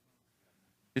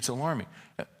 It's alarming.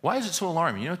 Why is it so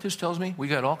alarming? You know what this tells me? We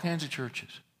got all kinds of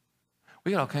churches.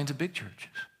 We got all kinds of big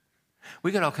churches.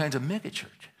 We got all kinds of mega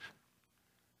churches.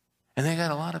 And they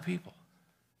got a lot of people.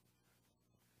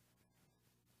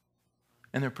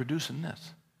 And they're producing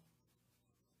this.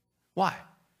 Why?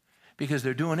 Because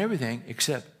they're doing everything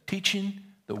except teaching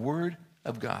the Word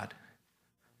of God.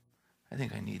 I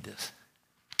think I need this.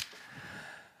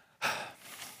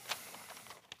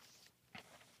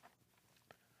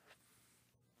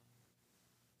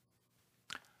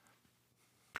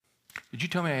 Did you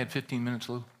tell me I had 15 minutes,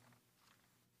 Lou?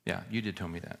 Yeah, you did tell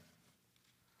me that.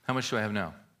 How much do I have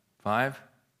now? 5?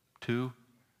 2?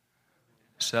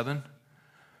 7?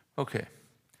 Okay.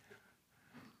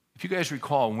 If you guys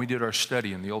recall, when we did our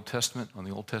study in the Old Testament, on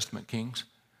the Old Testament kings,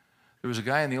 there was a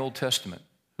guy in the Old Testament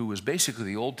who was basically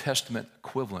the Old Testament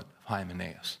equivalent of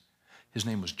Hymenaeus. His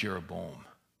name was Jeroboam.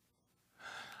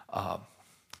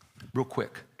 Real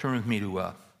quick, turn with me to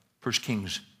 1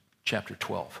 Kings chapter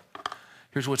 12.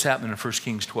 Here's what's happening in 1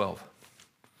 Kings 12.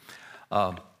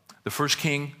 The first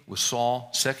king was Saul,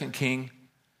 second king,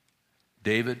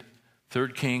 David,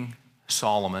 third king,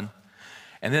 Solomon.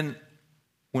 And then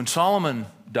when Solomon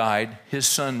died, his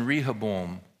son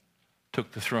Rehoboam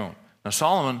took the throne. Now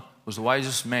Solomon was the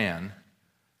wisest man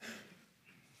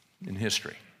in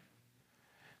history.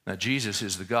 Now Jesus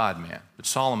is the God-man, but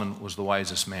Solomon was the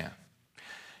wisest man.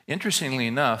 Interestingly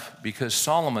enough, because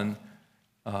Solomon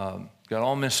got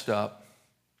all messed up,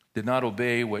 did not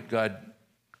obey what God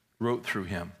wrote through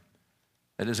him.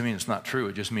 That doesn't mean it's not true.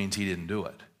 It just means he didn't do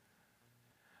it.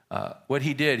 What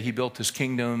he did, he built his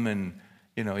kingdom and,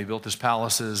 he built his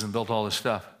palaces and built all this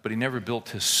stuff, but he never built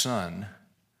his son.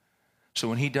 So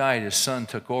when he died, his son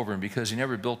took over, and because he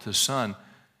never built his son,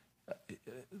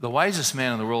 the wisest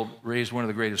man in the world raised one of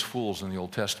the greatest fools in the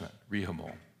Old Testament,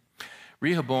 Rehoboam.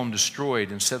 Rehoboam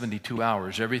destroyed in 72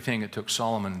 hours everything it took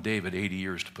Solomon and David 80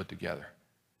 years to put together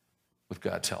with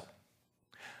God's help.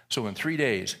 So in 3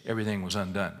 days, everything was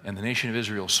undone, and the nation of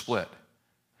Israel split.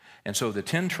 And so the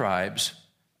 10 tribes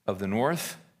of the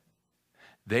north,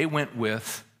 they went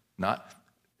with, you got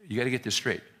to get this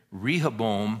straight,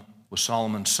 Rehoboam was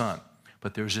Solomon's son,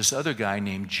 but there's this other guy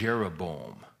named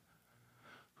Jeroboam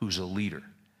who's a leader.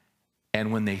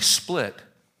 And when they split,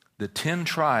 the 10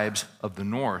 tribes of the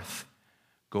north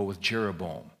go with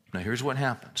Jeroboam. Now here's what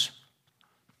happens.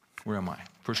 Where am I?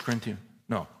 1 Corinthians?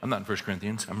 No, I'm not in 1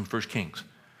 Corinthians. I'm in 1 Kings.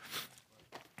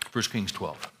 1 Kings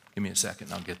 12. Give me a second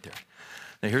and I'll get there.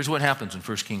 Now here's what happens in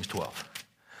 1 Kings 12.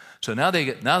 So now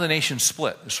the nation's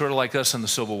split. It's sort of like us in the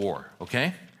Civil War,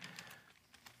 okay?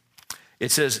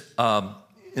 It says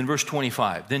in verse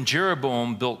 25, then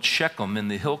Jeroboam built Shechem in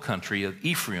the hill country of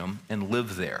Ephraim and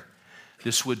lived there.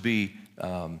 This is going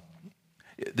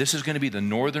to be the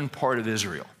northern part of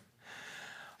Israel.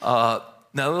 Now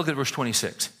look at verse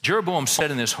 26. Jeroboam said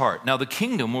in his heart, now the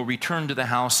kingdom will return to the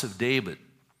house of David.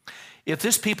 If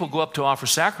this people go up to offer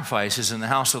sacrifices in the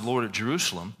house of the Lord at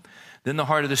Jerusalem, then the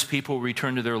heart of this people will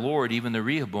return to their Lord, even the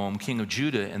Rehoboam, king of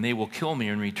Judah, and they will kill me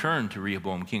and return to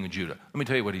Rehoboam, king of Judah. Let me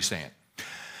tell you what he's saying.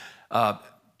 The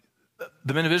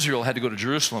men of Israel had to go to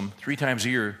Jerusalem 3 times a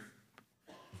year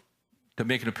to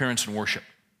make an appearance and worship.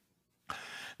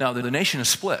 Now, the nation is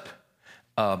split.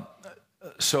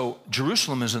 So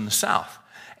Jerusalem is in the south,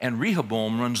 and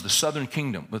Rehoboam runs the southern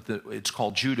kingdom. It's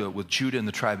called Judah, with Judah and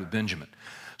the tribe of Benjamin.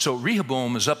 So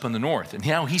Rehoboam is up in the north, and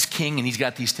now he's king, and he's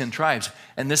got these 10 tribes,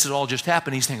 and this has all just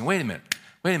happened. He's thinking, wait a minute,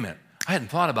 I hadn't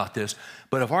thought about this,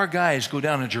 but if our guys go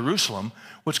down to Jerusalem,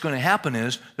 what's going to happen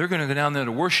is they're going to go down there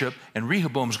to worship, and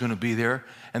Rehoboam's going to be there,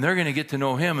 and they're going to get to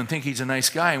know him and think he's a nice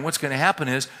guy, and what's going to happen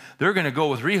is they're going to go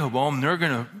with Rehoboam, and they're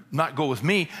going to not go with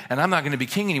me, and I'm not going to be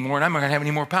king anymore, and I'm not going to have any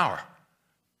more power.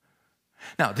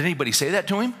 Now, did anybody say that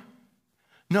to him?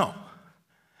 No.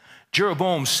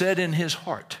 Jeroboam said in his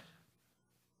heart,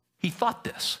 he thought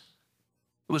this.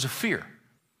 It was a fear.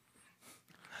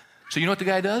 So you know what the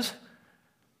guy does?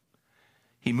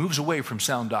 He moves away from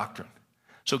sound doctrine.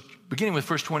 So beginning with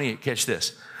verse 28, catch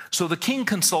this. So the king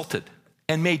consulted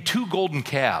and made 2 golden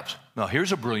calves. Now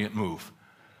here's a brilliant move.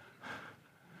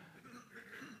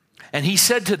 And he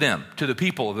said to them, to the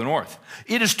people of the north,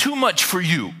 it is too much for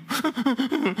you.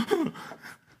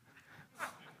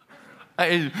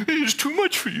 It is too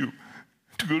much for you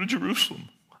to go to Jerusalem.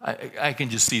 I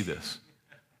can just see this.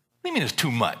 What do you mean it's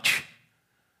too much?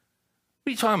 What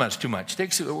are you talking about? It's too much. It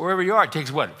takes, wherever you are, it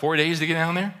takes what, 4 days to get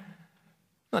down there?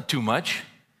 Not too much.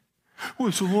 Well,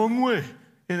 it's a long way,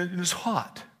 and it's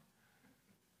hot.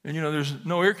 And, there's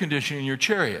no air conditioning in your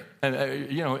chariot.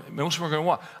 And, most of them are going to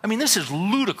walk. I mean, this is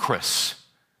ludicrous.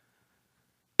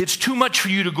 It's too much for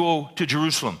you to go to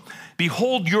Jerusalem.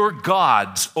 Behold your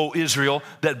gods, O Israel,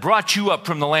 that brought you up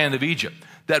from the land of Egypt.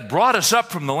 That brought us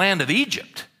up from the land of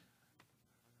Egypt.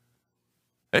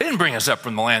 They didn't bring us up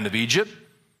from the land of Egypt.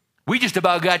 We just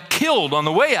about got killed on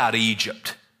the way out of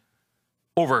Egypt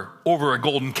over a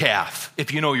golden calf,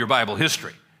 if you know your Bible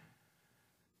history.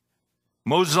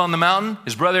 Moses on the mountain,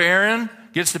 his brother Aaron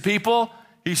gets the people.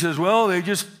 He says, well, they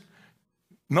just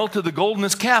melted the golden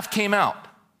calf came out.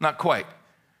 Not quite.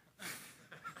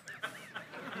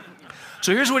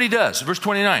 So here's what he does, verse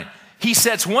 29. He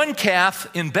sets one calf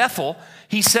in Bethel.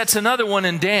 He sets another one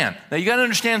in Dan. Now you got to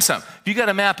understand something. If you got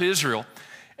a map of Israel,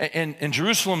 and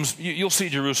Jerusalem's, you'll see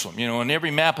Jerusalem. You know, on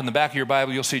every map in the back of your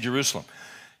Bible, you'll see Jerusalem.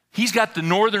 He's got the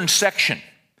northern section.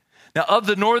 Now of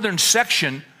the northern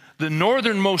section, the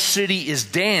northernmost city is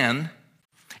Dan,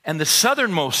 and the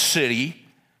southernmost city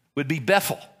would be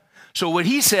Bethel. So what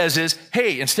he says is,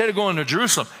 hey, instead of going to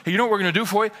Jerusalem, hey, you know what we're going to do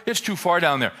for you? It's too far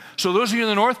down there. So those of you in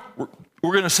the north,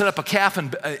 we're going to set up a calf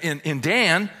in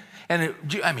Dan. And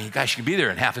gosh, you can be there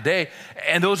in half a day.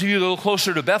 And those of you a little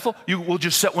closer to Bethel, we'll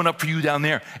just set one up for you down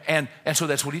there. And so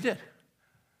that's what he did.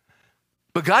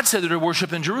 But God said that to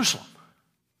worship in Jerusalem.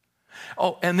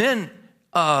 Oh, and then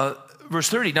verse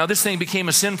 30. Now this thing became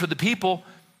a sin for the people.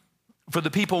 For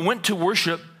the people went to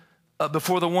worship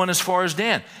before the one as far as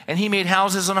Dan. And he made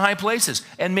houses on high places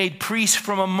and made priests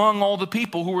from among all the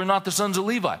people who were not the sons of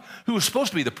Levi. Who was supposed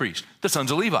to be the priest? The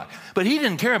sons of Levi. But he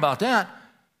didn't care about that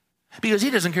because he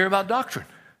doesn't care about doctrine.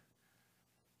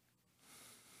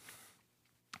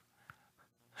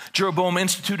 Jeroboam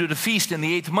instituted a feast in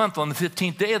the 8th month on the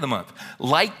 15th day of the month,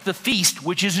 like the feast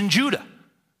which is in Judah.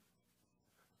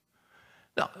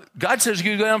 Now, God says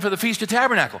you go down for the Feast of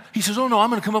Tabernacle. He says, oh no, I'm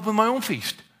going to come up with my own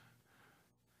feast.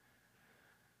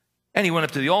 And he went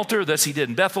up to the altar, thus he did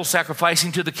in Bethel,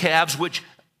 sacrificing to the calves which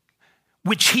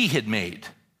he had made.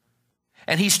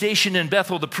 And he stationed in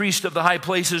Bethel the priest of the high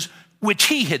places which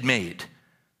he had made.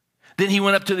 Then he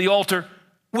went up to the altar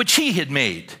which he had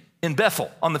made in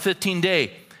Bethel on the 15th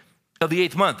day of the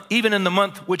 8th month, even in the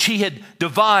month which he had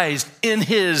devised in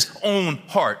his own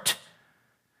heart.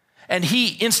 And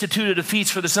he instituted a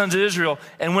feast for the sons of Israel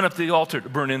and went up to the altar to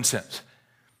burn incense.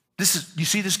 You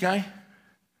see this guy?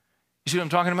 You see what I'm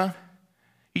talking about?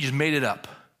 He just made it up.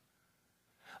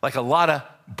 Like a lot of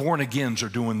born-agains are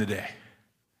doing today.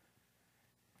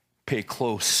 Pay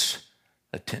close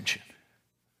attention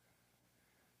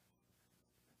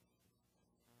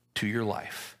to your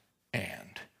life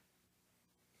and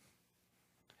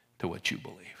to what you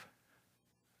believe.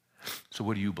 So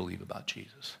what do you believe about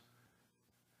Jesus?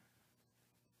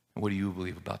 And what do you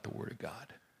believe about the Word of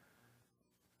God?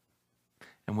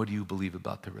 And what do you believe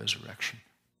about the resurrection?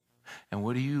 And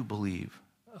what do you believe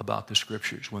about the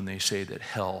scriptures when they say that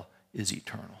hell is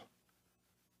eternal?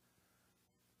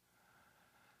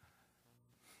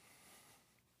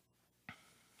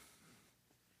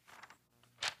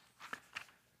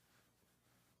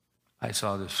 I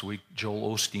saw this week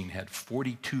Joel Osteen had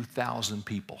 42,000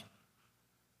 people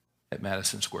at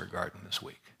Madison Square Garden this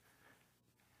week.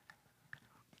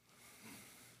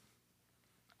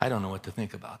 I don't know what to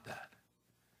think about that.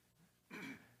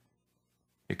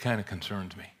 It kind of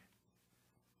concerns me.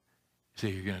 You say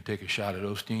you're going to take a shot at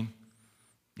Osteen?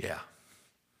 Yeah.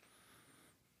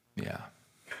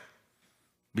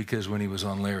 Because when he was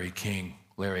on Larry King,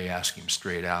 Larry asked him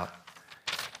straight out.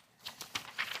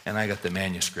 And I got the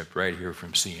manuscript right here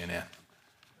from CNN.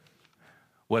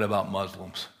 What about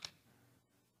Muslims?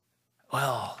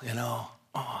 Well,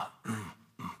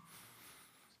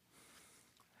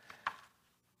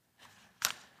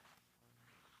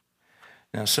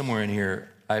 Now, somewhere in here,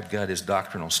 I've got his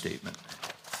doctrinal statement.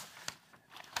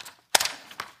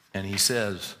 And he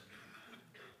says,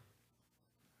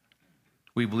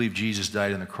 we believe Jesus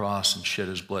died on the cross and shed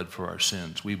his blood for our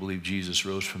sins. We believe Jesus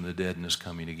rose from the dead and is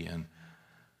coming again.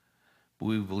 But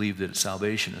we believe that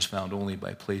salvation is found only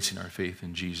by placing our faith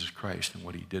in Jesus Christ and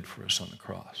what he did for us on the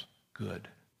cross. Good.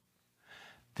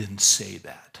 Then say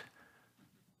that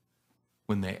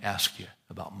when they ask you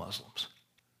about Muslims.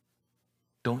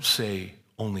 Don't say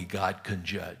only God can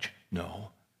judge. No,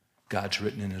 God's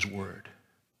written in his word.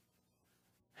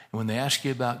 And when they ask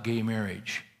you about gay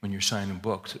marriage, when you're signing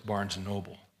books at Barnes &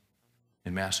 Noble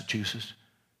in Massachusetts,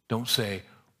 don't say,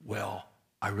 well,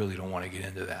 I really don't want to get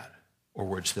into that, or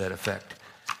words to that effect.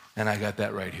 And I got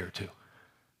that right here too.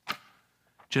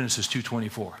 Genesis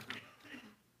 2:24.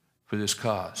 For this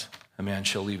cause, a man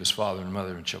shall leave his father and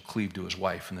mother and shall cleave to his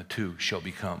wife, and the two shall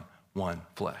become one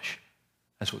flesh.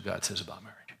 That's what God says about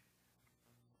marriage.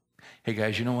 Hey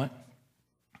guys, you know what?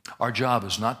 Our job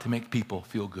is not to make people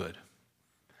feel good.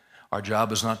 Our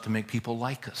job is not to make people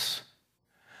like us.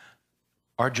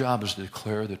 Our job is to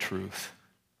declare the truth.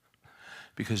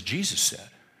 Because Jesus said,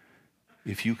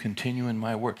 if you continue in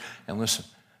my word, and listen,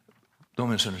 don't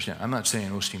misunderstand. I'm not saying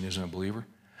Osteen isn't a believer.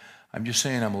 I'm just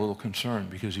saying I'm a little concerned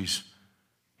because he's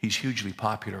hugely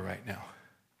popular right now.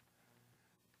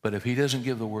 But if he doesn't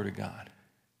give the word of God,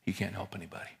 he can't help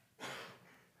anybody.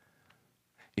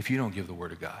 If you don't give the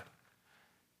Word of God,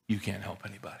 you can't help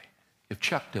anybody. If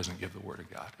Chuck doesn't give the Word of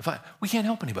God, we can't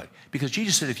help anybody. Because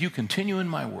Jesus said, if you continue in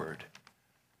my Word,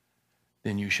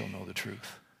 then you shall know the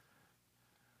truth.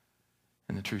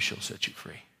 And the truth shall set you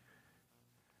free.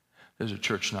 There's a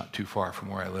church not too far from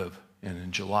where I live. And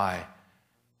in July,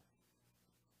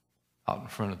 out in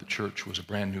front of the church was a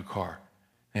brand new car.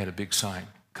 They had a big sign,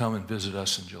 come and visit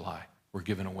us in July. We're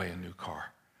giving away a new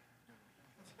car.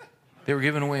 They were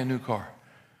giving away a new car.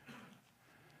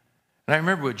 And I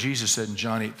remember what Jesus said in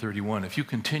John 8:31, if you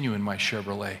continue in my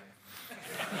Chevrolet.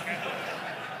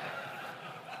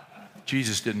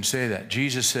 Jesus didn't say that.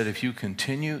 Jesus said, if you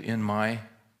continue in my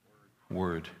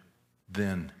word,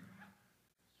 then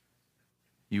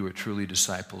you are truly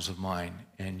disciples of mine,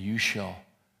 and you shall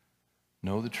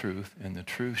know the truth, and the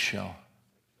truth shall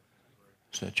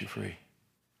set you free.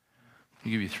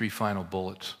 I'll give you 3 final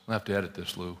bullets. I'll have to edit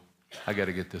this, Lou. I got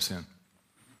to get this in.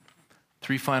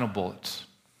 3 final bullets.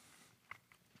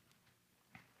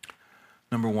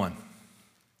 Number 1,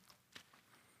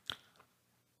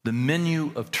 the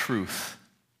menu of truth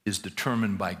is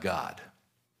determined by God,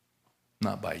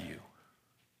 not by you.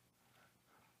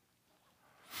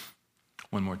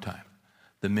 One more time.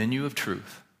 The menu of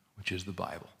truth, which is the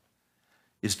Bible,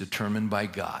 is determined by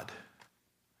God,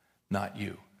 not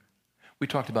you. We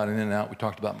talked about In-N-Out. We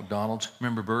talked about McDonald's.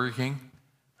 Remember Burger King?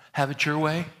 Have it your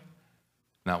way.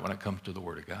 Not when it comes to the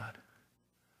Word of God.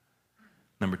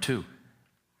 Number 2,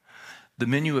 the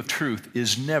menu of truth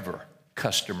is never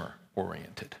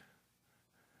customer-oriented.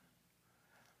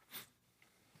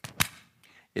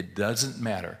 It doesn't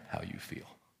matter how you feel.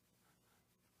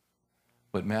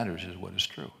 What matters is what is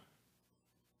true.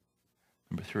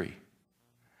 Number 3,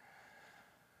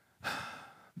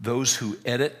 those who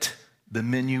edit the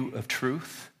menu of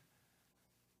truth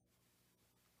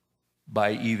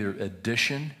by either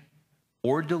addition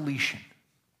or deletion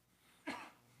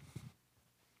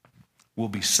will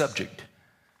be subject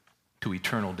to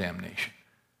eternal damnation.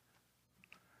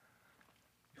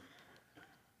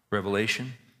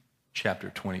 Revelation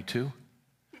chapter 22.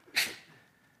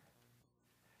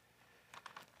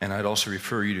 And I'd also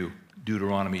refer you to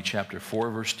Deuteronomy chapter 4,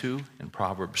 verse 2, and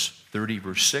Proverbs 30,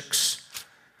 verse 6.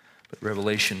 But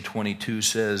Revelation 22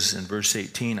 says in verse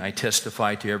 18, I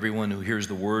testify to everyone who hears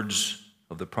the words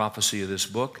of the prophecy of this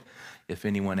book. If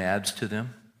anyone adds to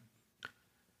them,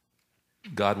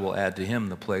 God will add to him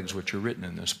the plagues which are written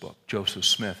in this book. Joseph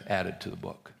Smith added to the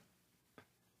book.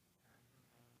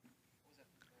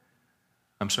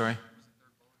 I'm sorry?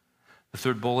 The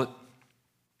third bullet,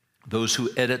 those who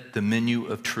edit the menu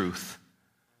of truth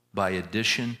by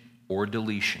addition or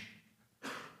deletion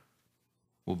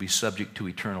will be subject to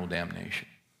eternal damnation.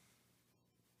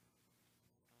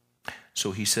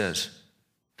 So he says,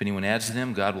 if anyone adds to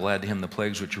them, God will add to him the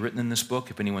plagues which are written in this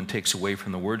book. If anyone takes away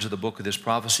from the words of the book of this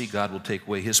prophecy, God will take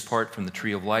away his part from the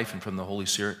tree of life and from the Holy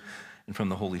Spirit and from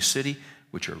the holy city,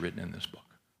 which are written in this book.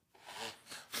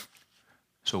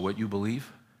 So what you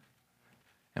believe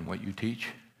and what you teach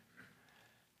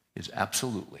is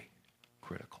absolutely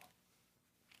critical.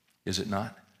 Is it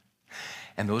not?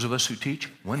 And those of us who teach,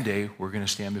 one day we're going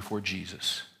to stand before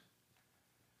Jesus.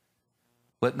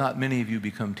 Let not many of you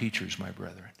become teachers, my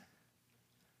brethren,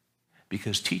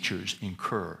 because teachers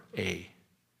incur a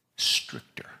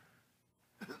stricter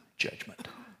judgment.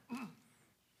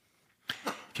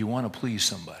 If you want to please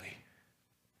somebody,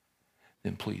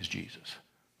 then please Jesus.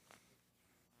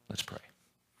 Let's pray.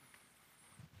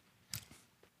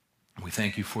 We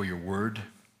thank you for your word.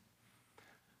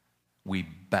 We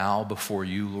bow before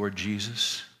you, Lord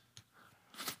Jesus,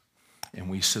 and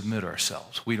we submit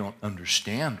ourselves. We don't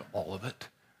understand all of it.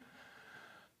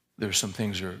 There's some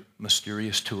things that are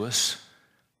mysterious to us,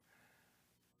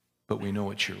 but we know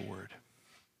it's your word.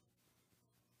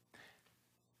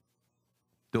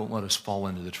 Don't let us fall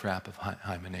into the trap of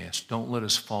Hymenaeus. Don't let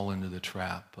us fall into the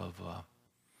trap of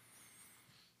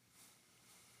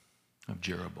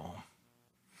Jeroboam.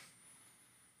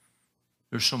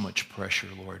 There's so much pressure,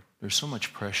 Lord. There's so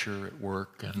much pressure at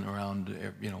work and around,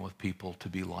 with people to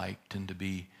be liked and to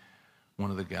be one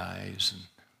of the guys.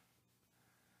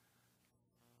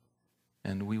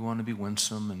 And we want to be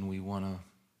winsome and we want to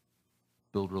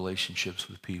build relationships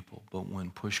with people. But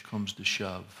when push comes to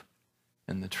shove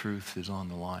and the truth is on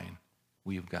the line,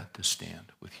 we have got to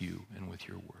stand with you and with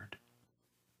your word.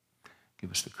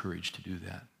 Give us the courage to do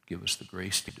that. Give us the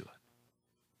grace to do it.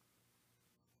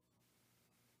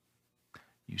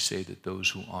 You say that those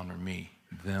who honor me,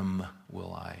 them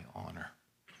will I honor.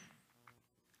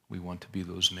 We want to be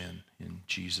those men. In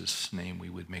Jesus' name we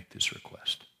would make this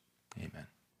request. Amen.